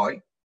coal.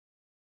 Why?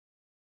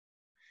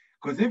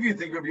 Because if you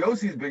think Rabbi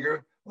Yossi is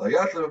bigger, he's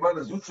going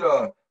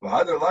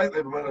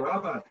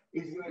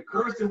to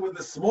curse him with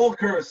a small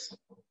curse.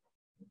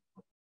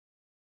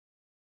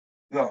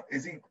 No,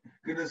 is he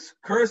going to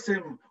curse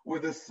him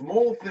with a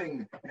small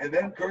thing and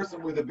then curse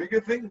him with a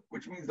bigger thing?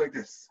 Which means like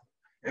this.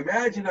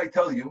 Imagine I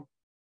tell you,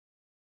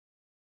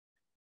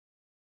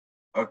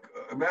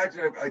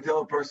 imagine I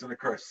tell a person a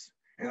curse,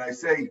 and I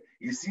say,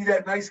 you see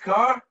that nice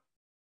car?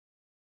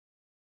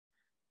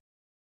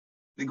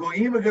 The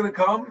goyim are going to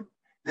come,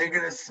 they're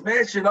going to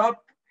smash it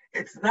up.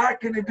 It's not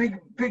going to be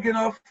big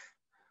enough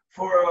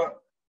for a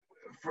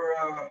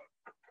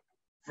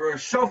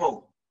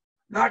shovel.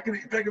 It's not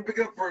going to be big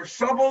enough for a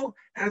shovel,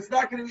 and it's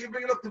not going to be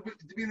big enough to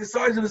be the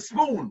size of a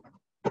spoon.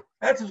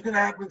 That's what's going to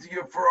happen to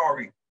your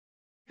Ferrari.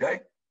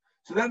 Okay?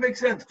 So that makes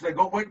sense, because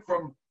I went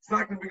from it's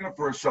not going to be big enough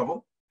for a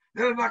shovel,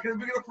 then it's not going to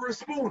be big enough for a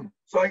spoon.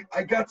 So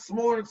I got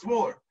smaller and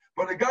smaller.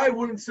 But a guy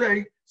wouldn't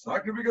say, it's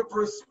not going to be big enough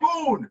for a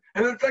spoon,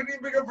 and it's not going to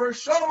be big enough for a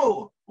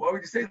shovel. Why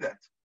would you say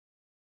that?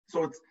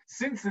 So it's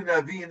since the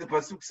Navi in the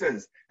pasuk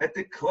says that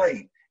the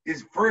clay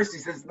is first, he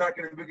says it's not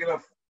going to be big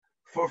enough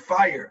for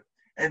fire,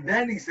 and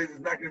then he says it's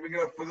not going to be big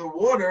enough for the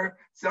water.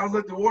 Sounds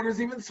like the water is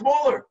even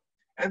smaller,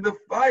 and the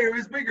fire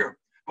is bigger.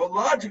 But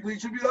logically,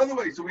 it should be the other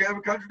way. So we have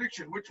a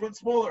contradiction. Which one's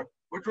smaller?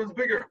 Which one's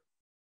bigger?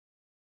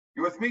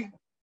 You with me?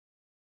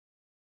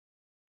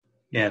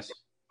 Yes.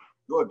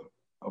 Good.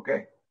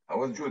 Okay. I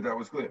wasn't sure if that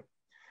was clear.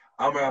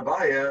 Amar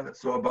Abaya.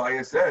 So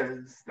Abaya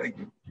says, thank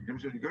you. You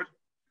good?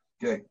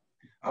 Okay.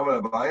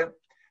 Amar Abaya.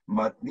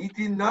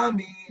 Matniti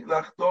nami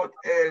lachtot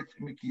et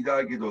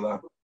mikida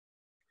gedola.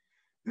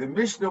 The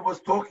Mishnah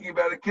was talking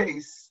about a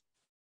case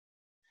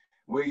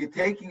where you're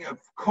taking a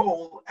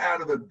coal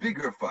out of a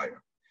bigger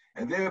fire,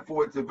 and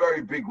therefore it's a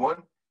very big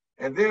one,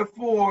 and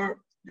therefore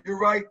you're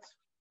right.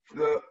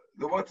 The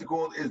what's it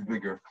called is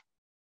bigger.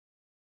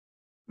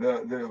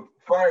 The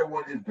fire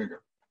one is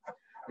bigger.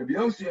 Rabbi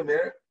Yossi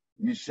Omer,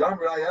 Misham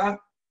Raya,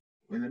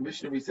 when the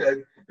Mishnah we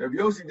said, Rabbi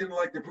Yossi didn't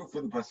like the proof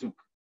of the pasuk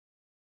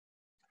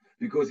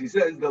because he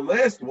says the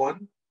last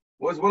one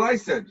was what I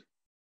said.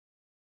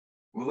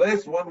 The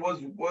last one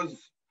was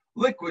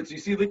liquids. You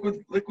see,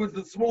 liquid's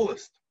the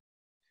smallest,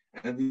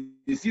 and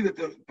you see that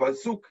the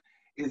pasuk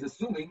is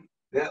assuming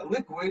that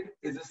liquid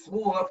is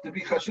small enough to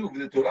be chashuv.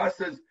 The Torah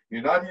says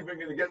you're not even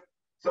going to get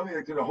something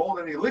that's going to hold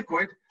any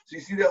liquid. So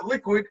you see that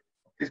liquid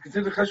is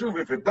considered chashuv.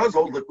 If it does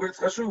hold liquid, it's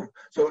chashuv.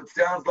 So it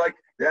sounds like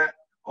that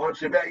on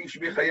Shabbat you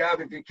should be chayav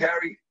if you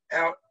carry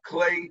out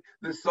clay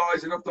the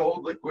size enough to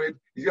hold liquid.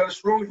 He's got a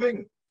strong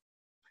thing.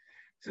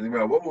 So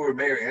what will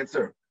Rameir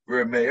answer?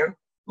 Rameir,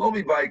 lo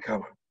mi bai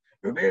kama.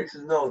 Rameir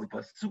says no, the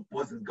pasuk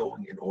wasn't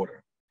going in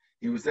order.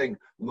 He was saying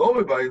lo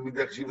mi bai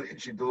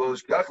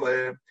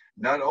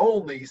not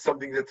only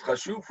something that's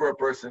chashuv for a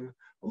person,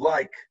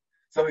 like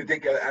something to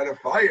take out of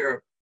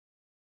fire,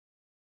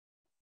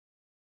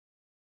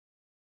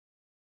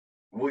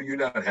 will you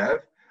not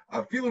have?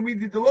 You won't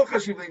even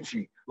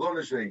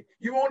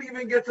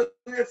get something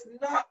that's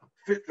not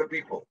fit for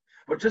people.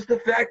 But just the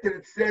fact that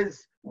it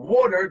says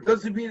water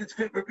doesn't mean it's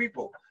fit for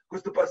people.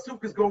 Because the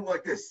pasuk is going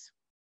like this.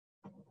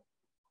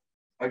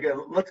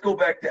 Again, let's go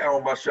back to our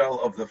mashal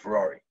of the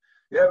Ferrari.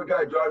 You have a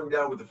guy driving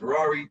down with the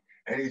Ferrari,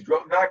 and he's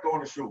not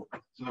going to shul.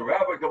 So the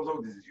rabbi comes over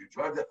and says, you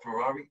drive that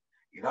Ferrari,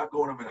 you're not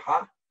going to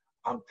mincha?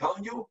 I'm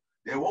telling you,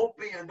 there won't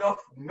be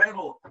enough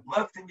metal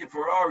left in your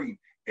Ferrari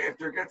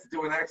after it gets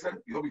into an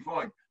accident. You'll be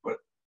fine.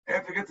 But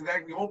after it gets into an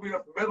accident, there won't be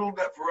enough metal in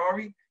that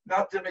Ferrari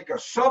not to make a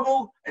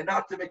shovel and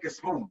not to make a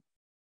spoon.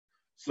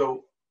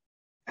 So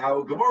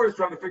our Gemara is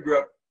trying to figure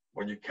out,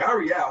 when you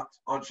carry out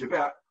on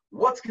Shabbat,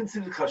 what's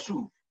considered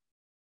chashuv?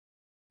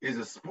 Is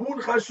a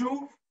spoon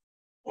chashuv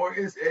or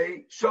is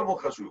a shovel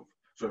chashuv?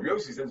 So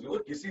Yossi says,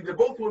 look, you see, they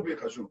both will be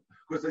chashuv.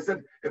 Because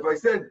if I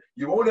said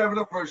you won't have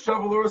enough for a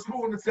shovel or a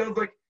spoon, it sounds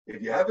like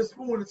if you have a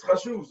spoon, it's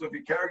chashuv. So if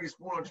you carry a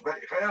spoon on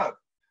Shabbat, you chayav.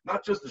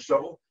 Not just a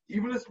shovel,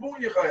 even a spoon,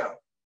 you chayav.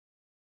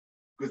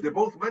 Because they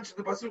both mentioned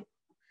the pasuk.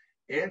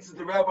 Answers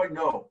the rabbi,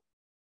 no.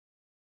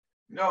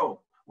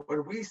 No.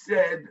 When we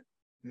said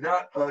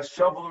not a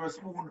shovel or a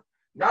spoon,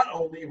 not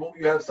only won't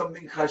you have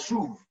something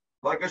chashuv,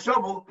 like a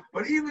shovel,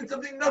 but even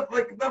something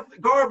nothing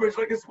garbage,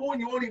 like a spoon,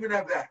 you won't even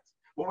have that.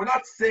 But we're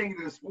not saying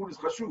that a spoon is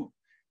chashuv.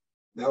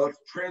 Now let's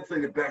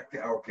translate it back to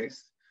our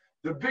case.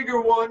 The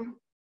bigger one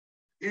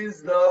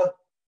is the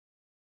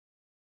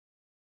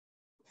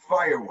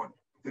fire one,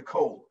 the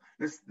coal.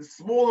 The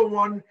smaller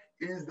one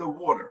is the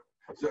water.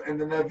 So,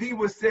 and the Navi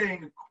was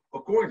saying,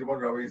 according to one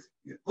rabbi,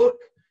 look,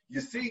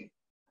 you see,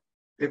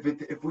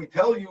 if we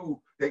tell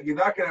you that you're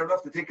not going to have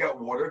enough to take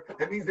out water,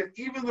 that means that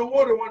even the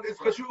water one is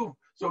chashuv.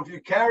 So if you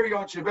carry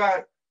on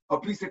Shabbat a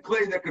piece of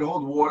clay that can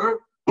hold water,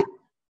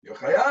 you're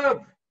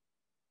chayav.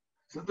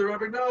 So the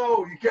rabbi,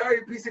 no, you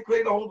carry a piece of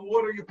clay to hold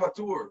water, you're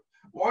patur.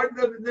 Why did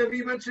the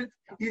Navi mention?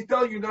 He's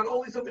telling you not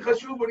only something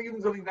chashuv, but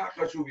even something not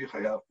chashuv, you're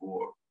chayav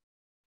for.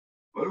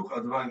 Baruch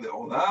Adonai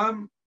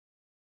le'olam.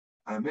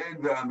 Amen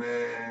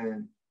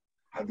ve'amen.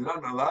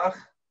 Hadran alach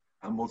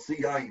hamotzi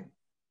yayin.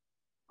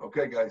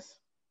 Okay, guys.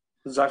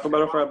 Zach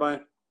Baruch, Rabbi.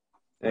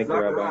 Thank you,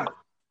 Rabbi.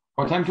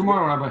 What time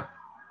tomorrow, Rabbi?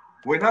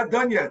 We're not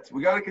done yet.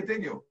 We got to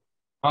continue.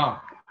 Oh.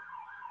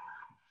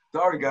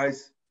 Sorry,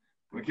 guys.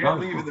 We can't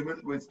leave in the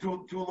middle. It's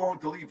too long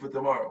to leave for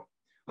tomorrow.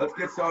 Let's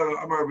get started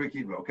on Amar Rabbi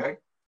Akiva, okay?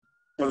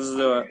 Let's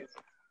do it.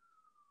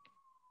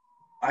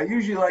 I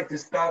usually like to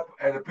stop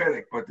at a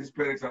perek, but this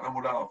perek's on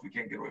Amud Aleph. We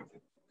can't get away with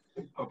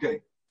it.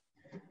 Okay.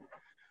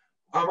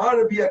 Amar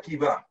Rabbi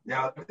Akiva.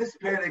 Now, this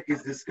perek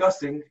is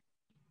discussing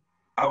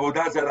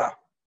Avodah Zarah.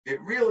 It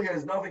really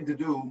has nothing to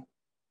do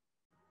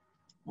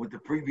with the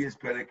previous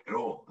perek at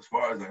all, as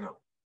far as I know.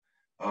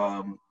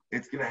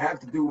 It's going to have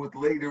to do with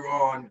later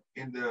on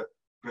in the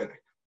perek.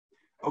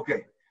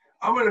 Okay.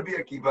 Amar Rabbi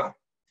Akiva.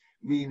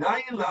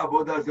 Minayin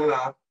la'avodah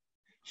zarah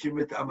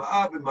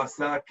shemitama'a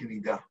b'masa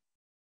knida.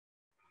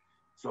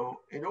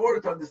 So, in order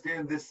to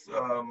understand this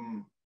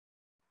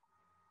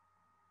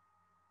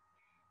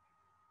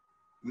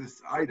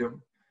this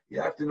item, you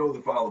have to know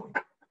the following: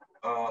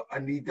 a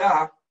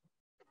nida,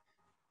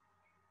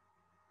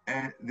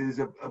 and there's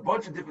a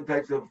bunch of different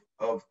types of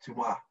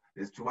tumah.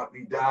 There's tumat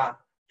nida,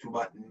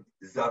 tumat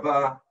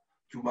zava,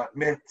 tumat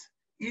met.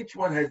 Each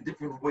one has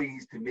different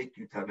ways to make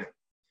you tameh.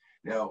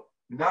 Now,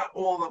 not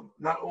all of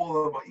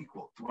them are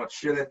equal. Tumat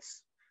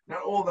sheretz,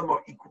 not all of them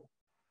are equal.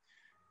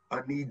 A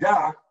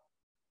nida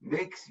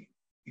makes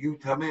you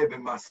tameh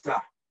b'masa,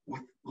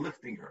 with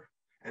lifting her.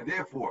 And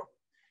therefore,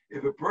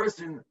 if a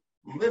person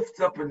lifts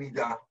up a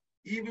nida,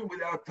 even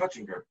without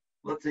touching her,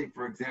 let's say,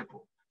 for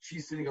example,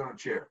 she's sitting on a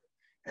chair,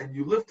 and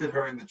you lifted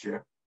her in the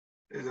chair.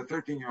 There's a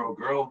 13-year-old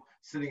girl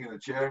sitting in the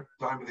chair,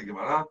 time of the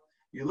Gemara,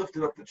 You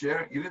lifted up the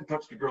chair. You didn't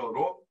touch the girl at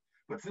all.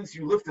 But since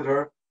you lifted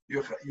her,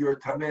 you're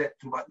tameh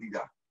tumat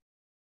nida.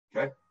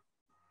 Okay?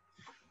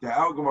 The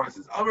Al Gemara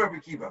says, Amar Rabbi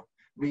Kiva,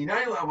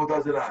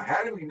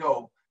 how do we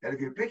know that if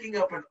you're picking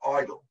up an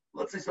idol,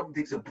 let's say someone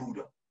takes a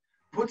Buddha,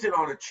 puts it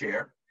on a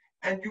chair,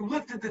 and you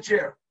lifted the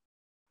chair,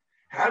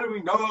 how do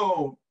we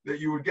know that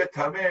you would get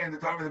tameh in the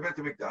time of the Beit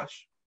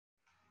HaMikdash?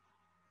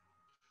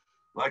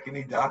 Like an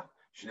Ida,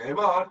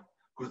 Shneimar,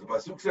 because the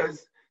Pasuk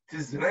says,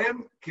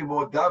 Tizrem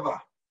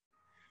kimodava.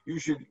 You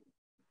should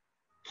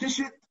kish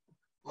it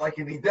like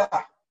an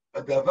Ida.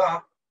 A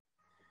dava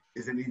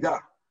is an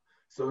Ida.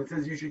 So it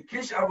says you should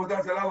kish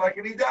avodah zarah like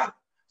an Ida.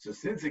 So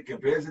since it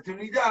compares it to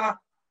an Ida,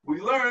 we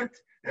learned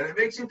that it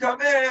makes you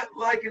tameh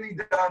like an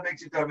Ida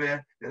makes you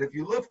tameh. That if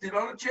you lift it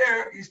on a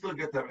chair, you still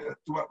get tameh.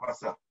 Tumat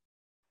masa.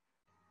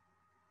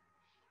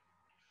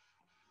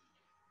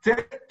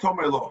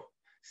 Tomer lo.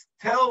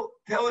 Tell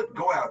it,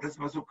 go out. That's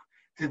Pasuk.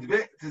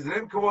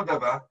 Tizrem kavod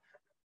dava.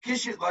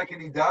 Kish it like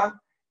an Ida,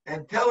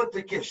 and tell it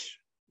to kish.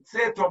 Say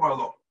it Tomer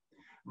lo.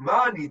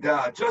 Ma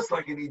nida, just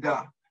like an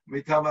Ida.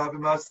 Mitama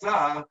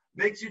b'masa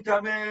makes you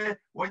tameh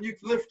when you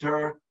lift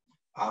her.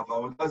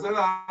 Avodah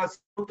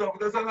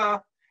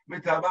zarah,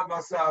 mitama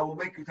masa will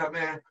make you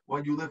tameh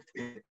when you lift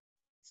it.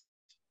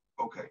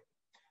 Okay,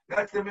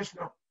 that's the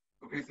Mishnah.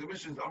 Okay, so the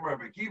Mishnah is Amar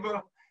Rabbi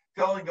Kiva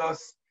telling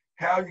us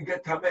how you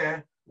get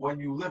tameh when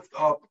you lift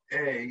up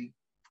a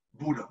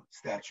Buddha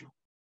statue.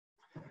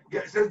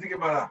 Yeah, it says the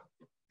Gemara.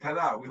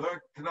 Tana, we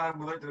learned in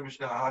the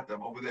Mishnah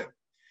Hatam over there.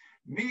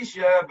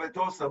 Misha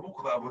beto samuch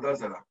la'avodah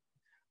zarah.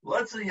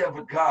 Let's say you have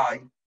a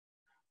guy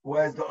who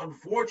has the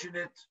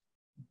unfortunate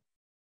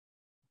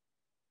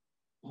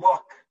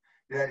luck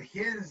that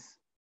his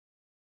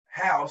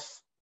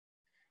house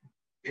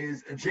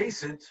is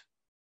adjacent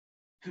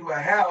to a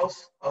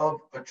house of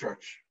a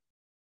church.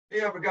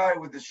 You have a guy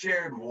with a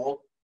shared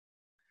wall,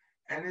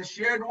 and his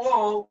shared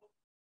wall,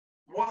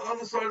 one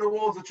other side of the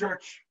wall is a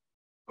church.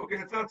 Okay,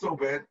 it's not so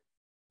bad.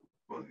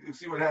 Well, you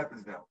see what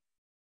happens now.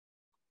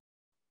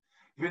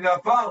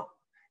 V'nafal,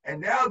 and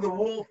now the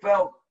wall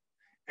fell.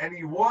 And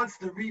he wants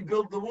to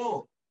rebuild the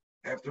wall.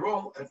 After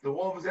all, it's the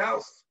wall of his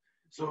house.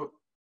 So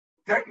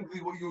technically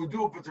what you would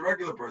do if it's a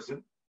regular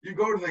person, you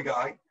go to the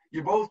guy,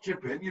 you both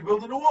chip in, you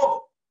build a new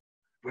wall.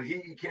 But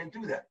he can't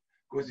do that.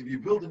 Because if you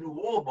build a new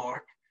wall,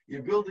 Mark,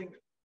 you're building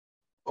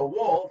a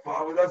wall for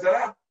Avodah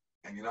Zarah,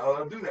 and you're not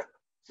allowed to do that.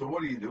 So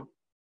what do?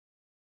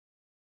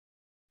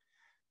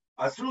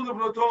 Asur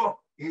lebnoto,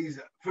 he's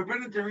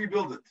forbidden to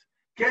rebuild it.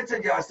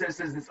 Ketzad Yasser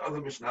says this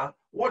other Mishnah,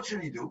 what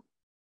should he do?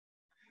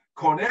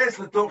 Move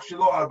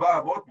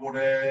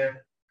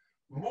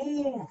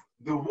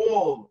the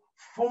wall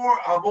 4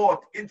 amot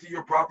into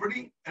your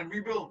property and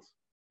rebuild.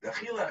 The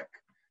chilak.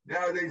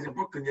 Nowadays in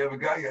Brooklyn, you have a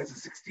guy who has a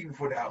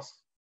 16-foot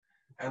house.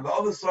 And the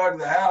other side of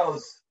the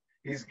house,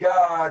 he's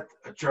got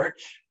a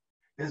church.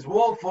 His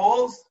wall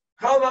falls.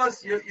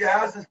 Chalas, your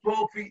house is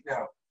 12 feet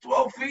now.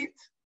 12 feet?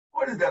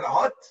 What is that, a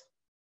hut?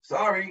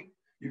 Sorry,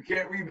 you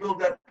can't rebuild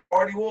that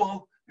party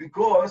wall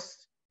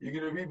because you're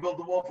going to rebuild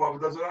the wall for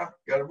Avodah Zarah.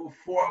 You got to move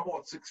 4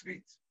 amot, 6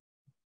 feet.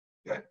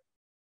 Okay? Is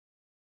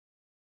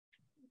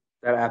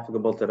that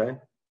applicable today?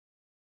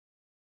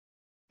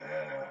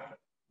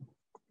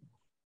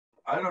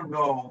 I don't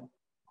know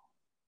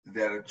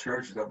that a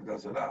church is Avodah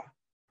Zarah.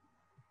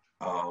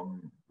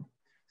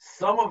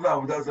 Some of the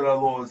Avodah Zarah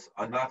laws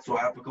are not so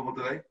applicable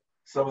today.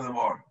 Some of them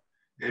are.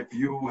 If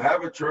you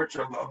have a church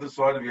on the other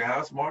side of your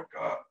house, Mark,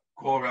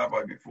 call a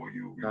rabbi before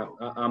you rebuild.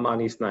 I'm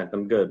on East 9th.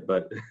 I'm good,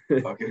 but...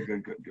 Okay,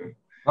 good.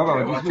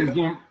 No,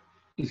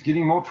 it's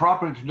getting more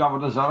property to the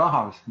Avodah Zarah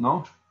house,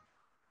 no?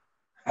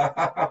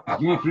 It's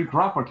giving free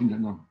property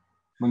now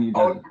when you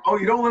do it. Oh,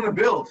 you don't let him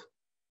build.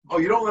 Oh,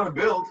 you don't let him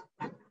build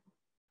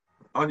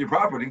on your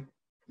property.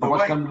 But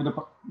what's going to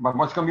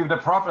be with the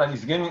property?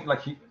 He's getting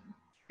like he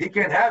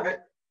can't have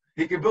it.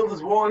 He can build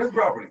his wall on his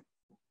property.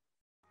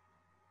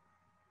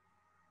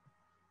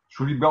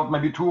 Should he build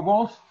maybe 2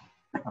 walls?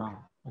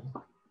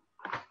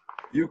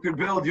 You can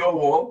build your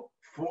wall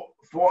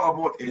 4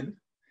 amot in.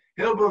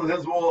 He'll build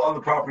his wall on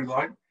the property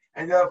line,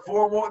 and you have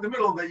 4 more in the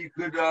middle that you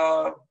could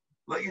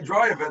let your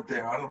dry event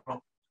there. I don't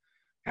know.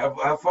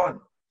 Have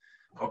fun.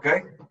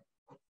 Okay?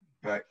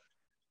 Right.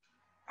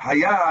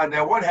 Haya,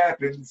 now what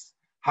happens?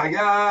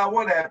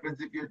 What happens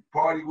if your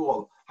party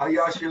wall?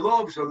 Haya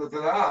shilov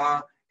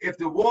shalatada. If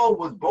the wall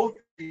was both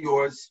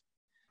yours,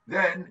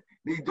 then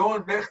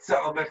nidon mechza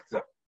al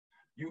mechza.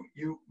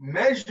 You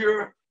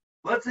measure,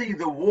 let's say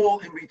the wall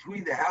in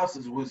between the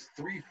houses was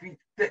 3 feet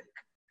thick.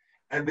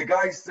 And the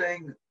guy's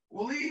saying,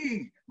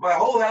 my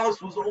whole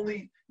house was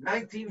only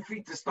 19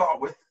 feet to start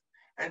with,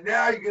 and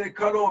now you're going to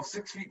cut off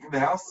 6 feet from the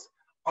house.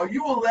 Are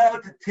you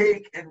allowed to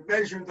take and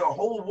measure the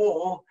whole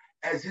wall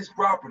as his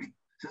property?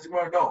 Says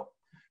no.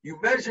 You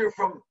measure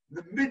from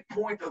the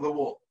midpoint of the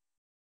wall.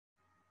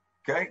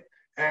 Okay?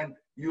 And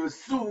you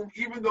assume,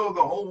 even though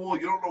the whole wall,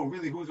 you don't know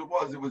really whose it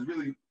was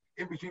really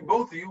in between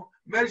both of you,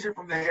 measure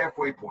from the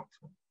halfway point.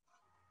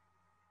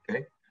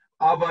 Okay?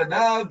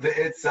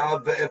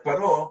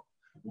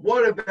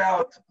 What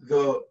about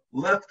the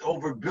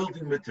leftover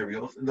building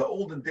materials? In the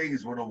olden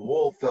days, when a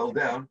wall fell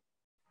down,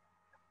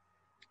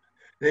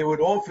 they would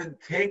often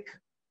take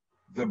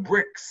the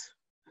bricks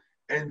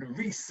and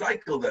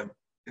recycle them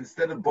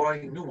instead of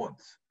buying new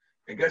ones.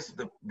 I guess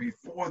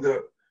before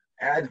the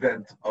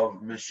advent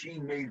of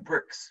machine-made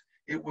bricks,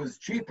 it was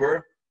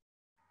cheaper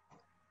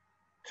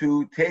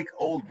to take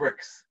old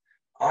bricks.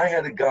 I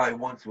had a guy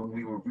once when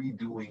we were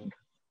redoing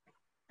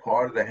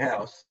part of the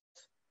house.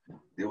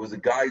 There was a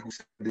guy who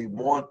said they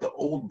want the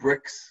old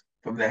bricks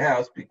from the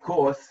house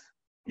because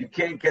you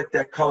can't get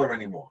that color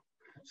anymore.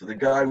 So the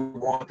guy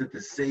wanted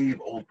to save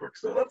old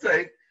bricks. So let's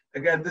say,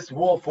 again, this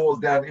wall falls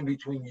down in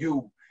between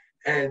you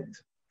and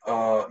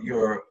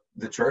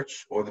the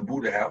church or the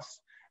Buddha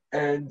house,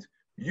 and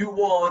you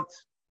want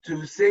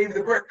to save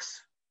the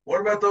bricks.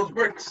 What about those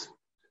bricks?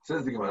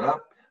 Says the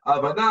Gemara.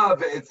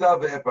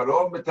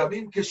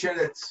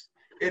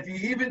 If you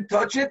even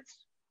touch it,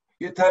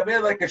 you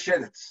tameh like a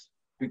sheretz,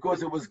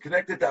 because it was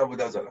connected to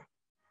Avodah Zarah.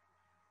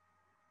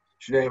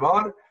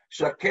 Shneimar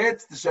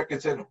shaketz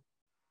t'shaketzenu.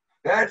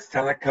 That's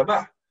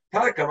Tanakama.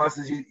 Tanakama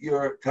says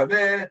you're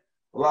tameh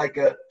like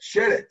a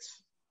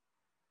sheretz,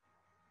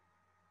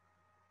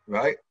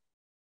 right?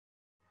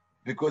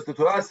 Because the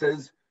Torah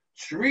says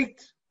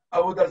treat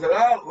Avodah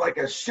Zarah like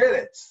a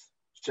sheretz.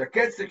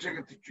 Shaketz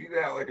treat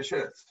it like a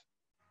sheretz.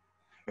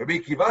 Rabbi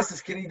Kiva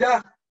says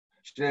kinida.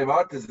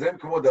 Shneimar tezrem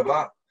kamo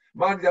dava.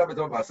 Ma nida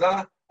betom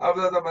basa.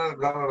 Avodah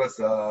Zarah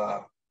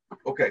basa.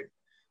 Okay,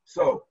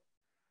 so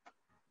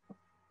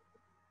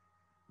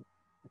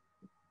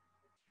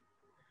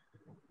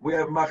we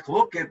have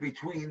machloket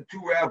between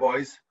two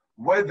rabbis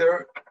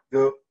whether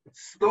the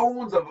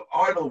stones of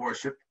idol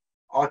worship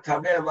are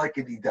tameh like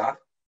a nidah.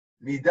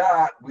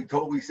 Nidah,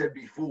 we said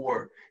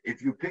before,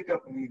 if you pick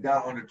up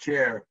nidah on a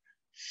chair,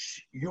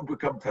 you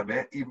become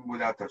tameh even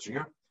without touching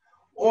her,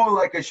 or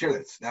like a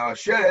sheretz. Now a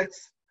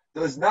sheretz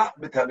does not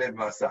betameh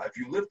masa. If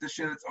you lift the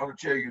sheretz on a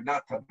chair, you're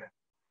not tameh.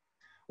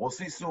 We'll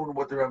see soon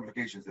what the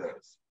ramifications of that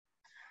is.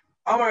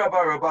 Amar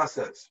Rabba Rabba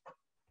says,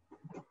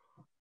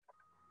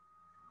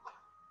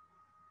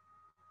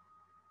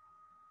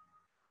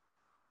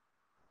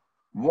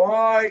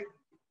 why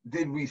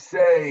did we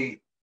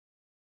say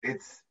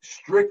it's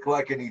strict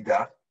like an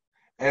idah,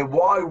 and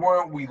why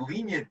weren't we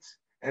lenient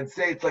and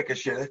say it's like a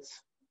sheretz?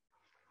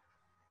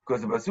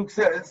 Because the pasuk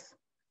says,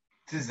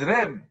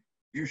 "Tizrem,"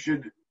 you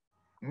should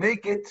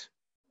make it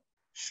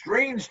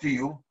strange to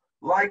you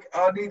like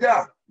a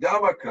nidah.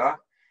 Damakra,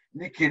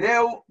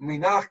 nikireu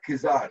minach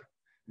kizar.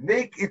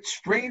 Make it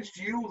strange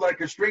to you like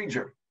a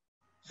stranger.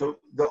 So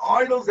the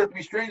idols have to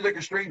be strange like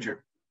a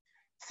stranger.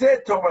 Say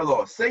Tomar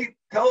Lo,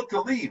 tell it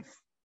to leave.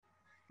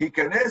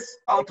 Hikanes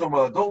al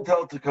Tomar, don't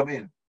tell it to come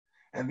in.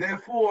 And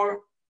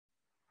therefore,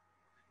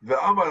 the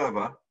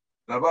Amar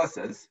Rabba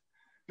says,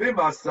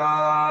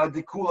 Bimasa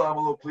dikula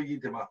amalo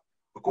pligitema.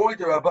 According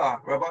to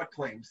Rabba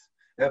claims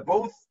that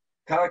both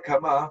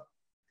Tanakama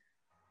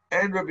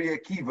and Rabbi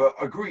Akiva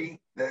agree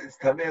that it's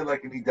tameh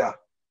like an idah,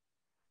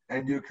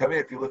 and you tameh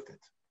if you lift it.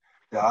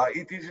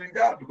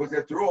 Because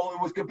after all,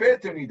 it was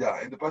compared to an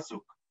idah in the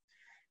pasuk.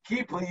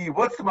 Kipli,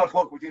 what's the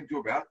machlok between two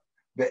about?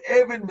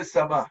 Be'evin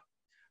misama,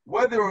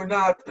 whether or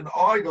not an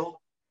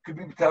idol could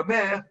be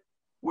tameh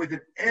with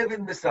an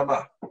evin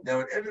misama.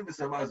 Now, an evin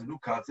misama is a new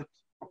concept.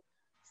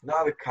 It's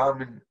not a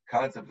common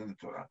concept in the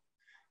Torah,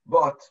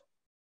 but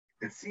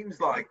it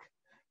seems like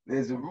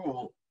there's a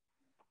rule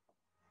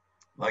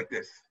like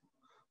this.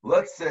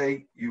 Let's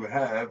say you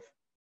have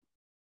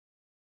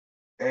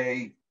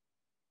an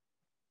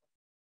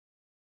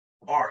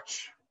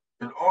arch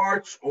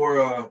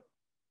or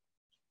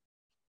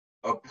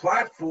a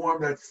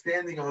platform that's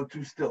standing on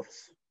two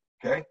stilts,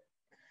 okay?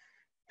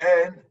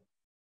 And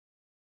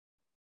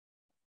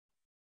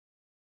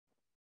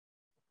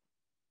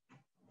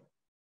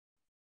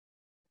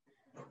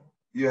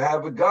you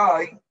have a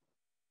guy,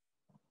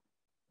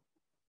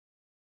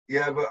 you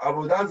have a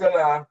Avodah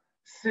Zarah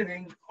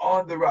sitting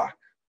on the rock.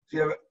 So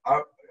you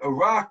have a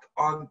rock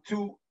on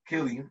two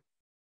kelim,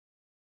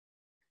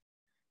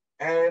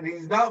 and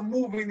he's not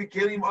moving the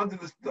kelim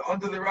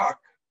under the rock,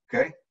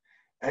 okay?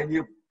 And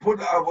you put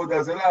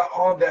Avodah Zarah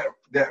on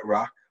that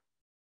rock.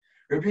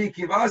 Rabbi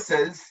Akiva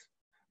says,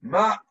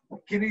 "Ma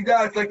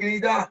kinida, it's like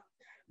an idah.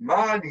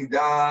 Ma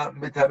nida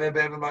mitameh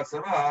be'evin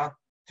masama,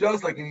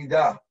 just like an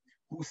idah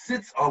who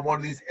sits on one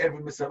of these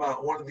evin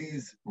masama, one of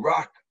these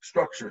rock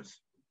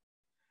structures,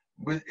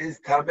 is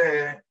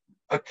tameh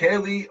a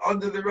keli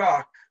under the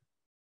rock."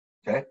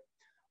 Okay.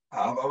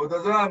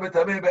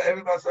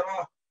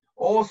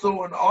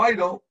 Also, an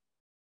idol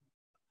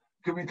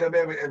could be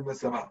tameh be'evin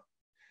masama.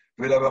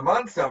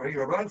 Rabban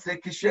say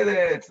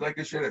kisheretz, like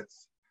a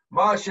sheretz.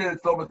 Ma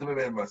sheretz lo tameh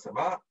be'evin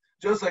masama.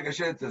 Just like a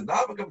sheretz does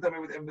not become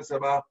tameh with evin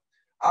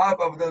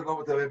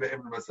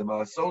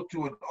masama. So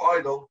too, an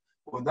idol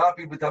will not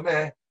be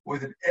tameh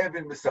with an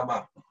evin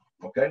masama.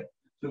 Okay.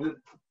 So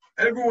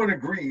everyone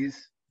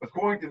agrees,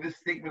 according to this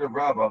statement of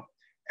Rabbah,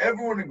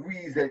 everyone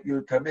agrees that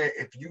you're tameh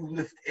if you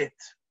lift it.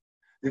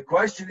 The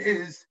question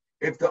is,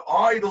 if the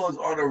idol is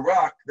on a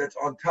rock that's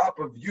on top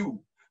of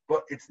you,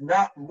 but it's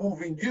not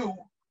moving you,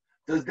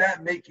 does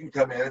that make you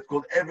tameh? It's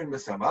called Evan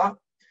Mesama.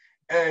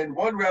 And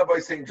one rabbi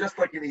is saying, just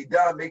like an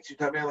Idah makes you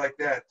tameh like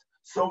that,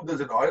 so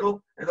does an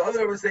idol. And the other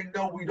rabbi is saying,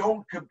 no, we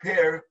don't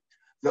compare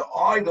the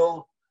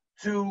idol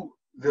to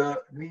the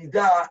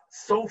Nidah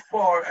so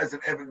far as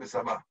an Evan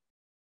Mesama.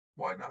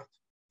 Why not?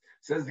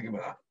 Says the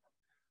Gemara.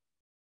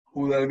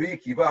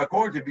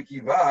 According to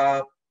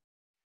Bikiva,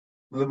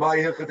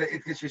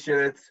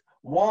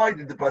 why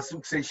did the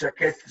pasuk say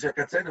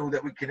shakatzenu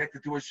that we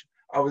connected to a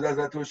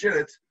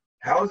sheretz?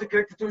 How is it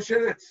connected to a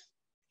sheretz?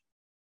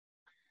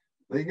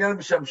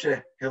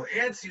 He'll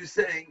answer you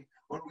saying,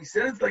 when we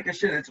said it's like a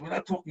sheretz, we're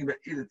not talking about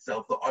it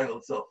itself, the idol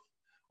itself.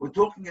 We're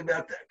talking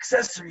about the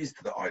accessories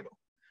to the idol.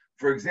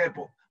 For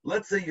example,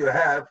 let's say you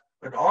have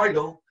an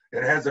idol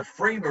that has a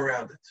frame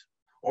around it,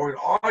 or an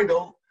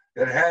idol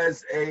that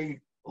has a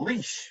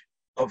leash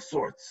of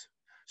sorts.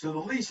 So the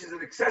leash is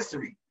an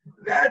accessory.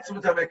 That's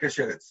what I make a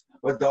sheretz.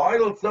 But the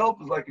idol itself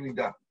is like an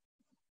idah.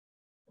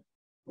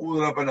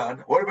 What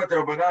about the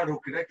Rabbanan who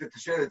connected to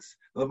sheretz?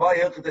 Why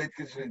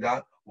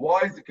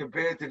is it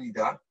compared to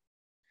nidah?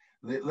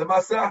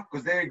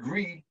 Because they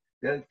agree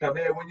that it's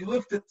tameh when you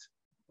lift it.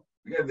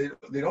 Again,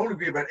 they don't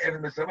agree about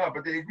Evan Mesama,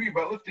 but they agree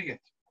about lifting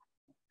it.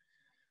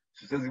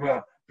 So says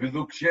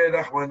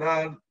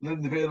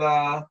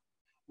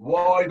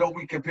why don't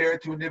we compare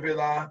it to a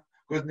nivela?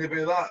 Because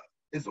nivela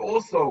is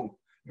also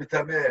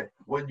tameh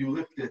when you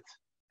lift it,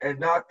 and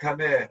not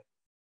tameh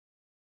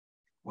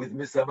with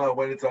misama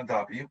when it's on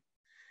top of you.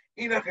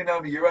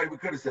 You're right, we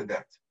could have said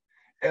that.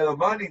 We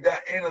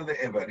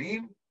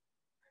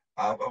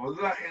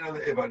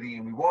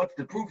wanted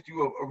to prove to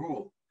you a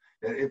rule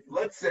that if,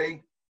 let's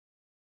say,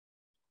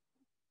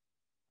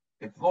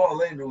 if lo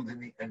aleinu the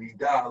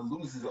nidah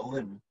loses a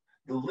limb,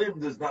 the limb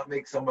does not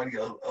make somebody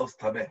else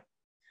tameh.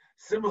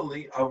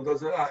 Similarly,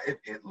 if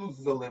it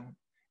loses a limb,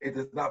 it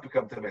does not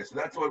become tameh. So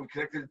that's why we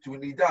connected it to a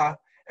nidah,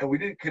 and we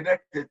didn't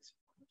connect it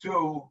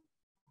to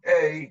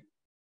a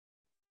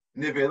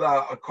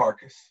nivela, a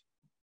carcass.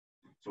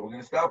 So we're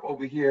going to stop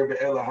over here,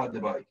 ve'ela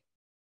hadabai.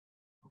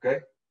 Okay?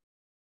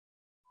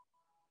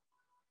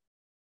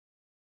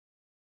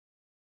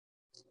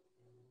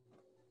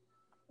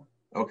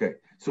 Okay.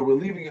 So we're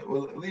leaving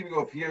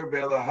off here,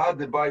 ve'ela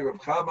hadabai Rav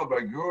Chama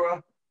bar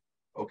Gura.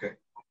 Okay.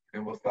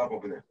 And we'll stop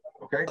over there.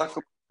 Okay?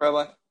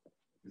 Rabbi.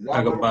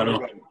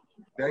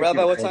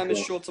 Rabbi, what time is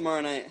shul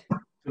tomorrow night?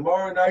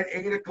 Tomorrow night,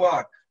 8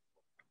 o'clock.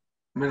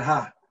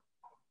 Minha.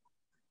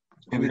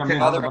 In the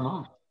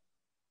tent.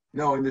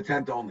 No, in the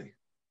tent only.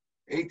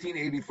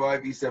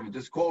 1885 E7.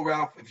 Just call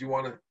Ralph if you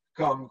want to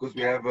come because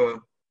we have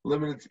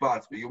limited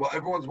spots. But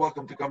everyone's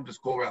welcome to come.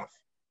 Just call Ralph.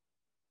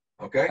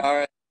 Okay? All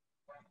right.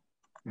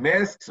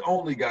 Masks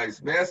only,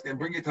 guys. Mask and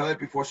bring your talent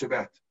before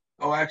Shabbat.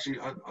 Oh, actually,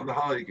 on the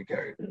holiday you can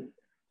carry it.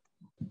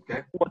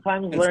 Okay? What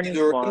time is learning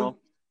tomorrow?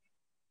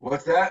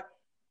 What's that?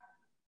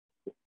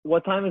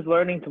 What time is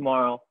learning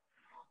tomorrow?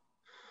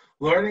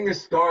 Learning is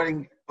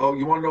starting. Oh,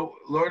 you want to know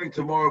learning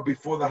tomorrow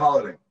before the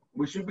holiday?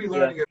 We should be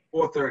learning at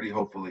 4:30,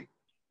 hopefully.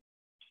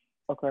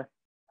 Okay.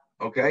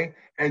 Okay?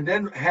 And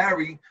then,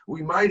 Harry,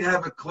 we might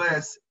have a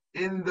class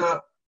in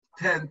the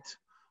tent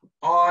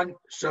on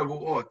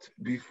Shavuot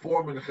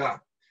before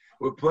Mincha.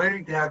 We're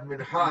planning to have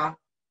Mincha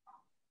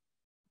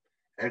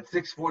at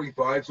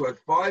 6:45. So at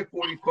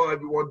 5:45,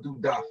 we want to do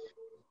Daf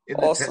in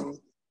the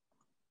tent.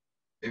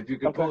 If you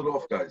can pull it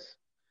off, guys.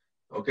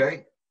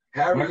 Okay?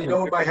 Harry, you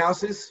know where my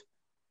house is?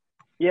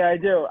 Yeah, I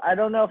do. I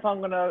don't know if I'm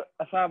going to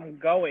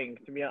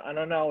be. I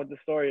don't know what the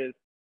story is.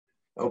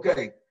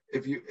 Okay.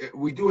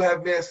 We do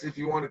have masks if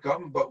you want to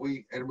come, but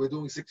we're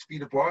doing 6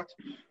 feet apart.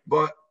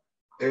 But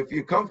if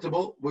you're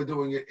comfortable, we're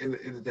doing it in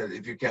the tent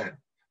if you can.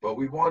 But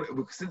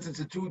since it's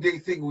a 2-day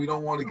thing, we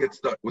don't want to get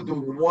stuck. We're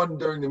doing one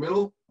during the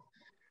middle,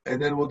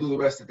 and then we'll do the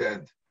rest at the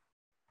end.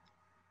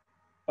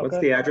 Okay. What's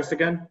the address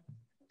again?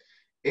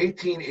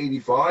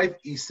 1885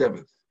 East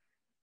 7th.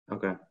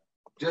 Okay.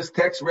 Just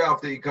text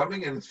Ralph that you're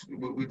coming, and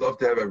we'd love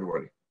to have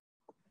everybody.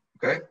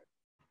 Okay?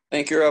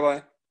 Thank you,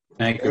 Rabbi.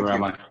 Thank you,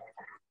 Rabbi.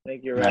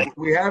 Thank you, Rabbi.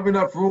 We have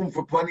enough room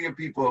for plenty of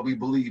people, we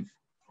believe,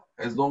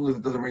 as long as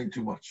it doesn't rain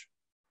too much.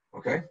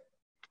 Okay?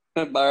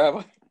 Bye,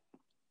 Rabbi.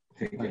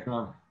 Take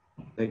care.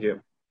 Thank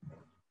you.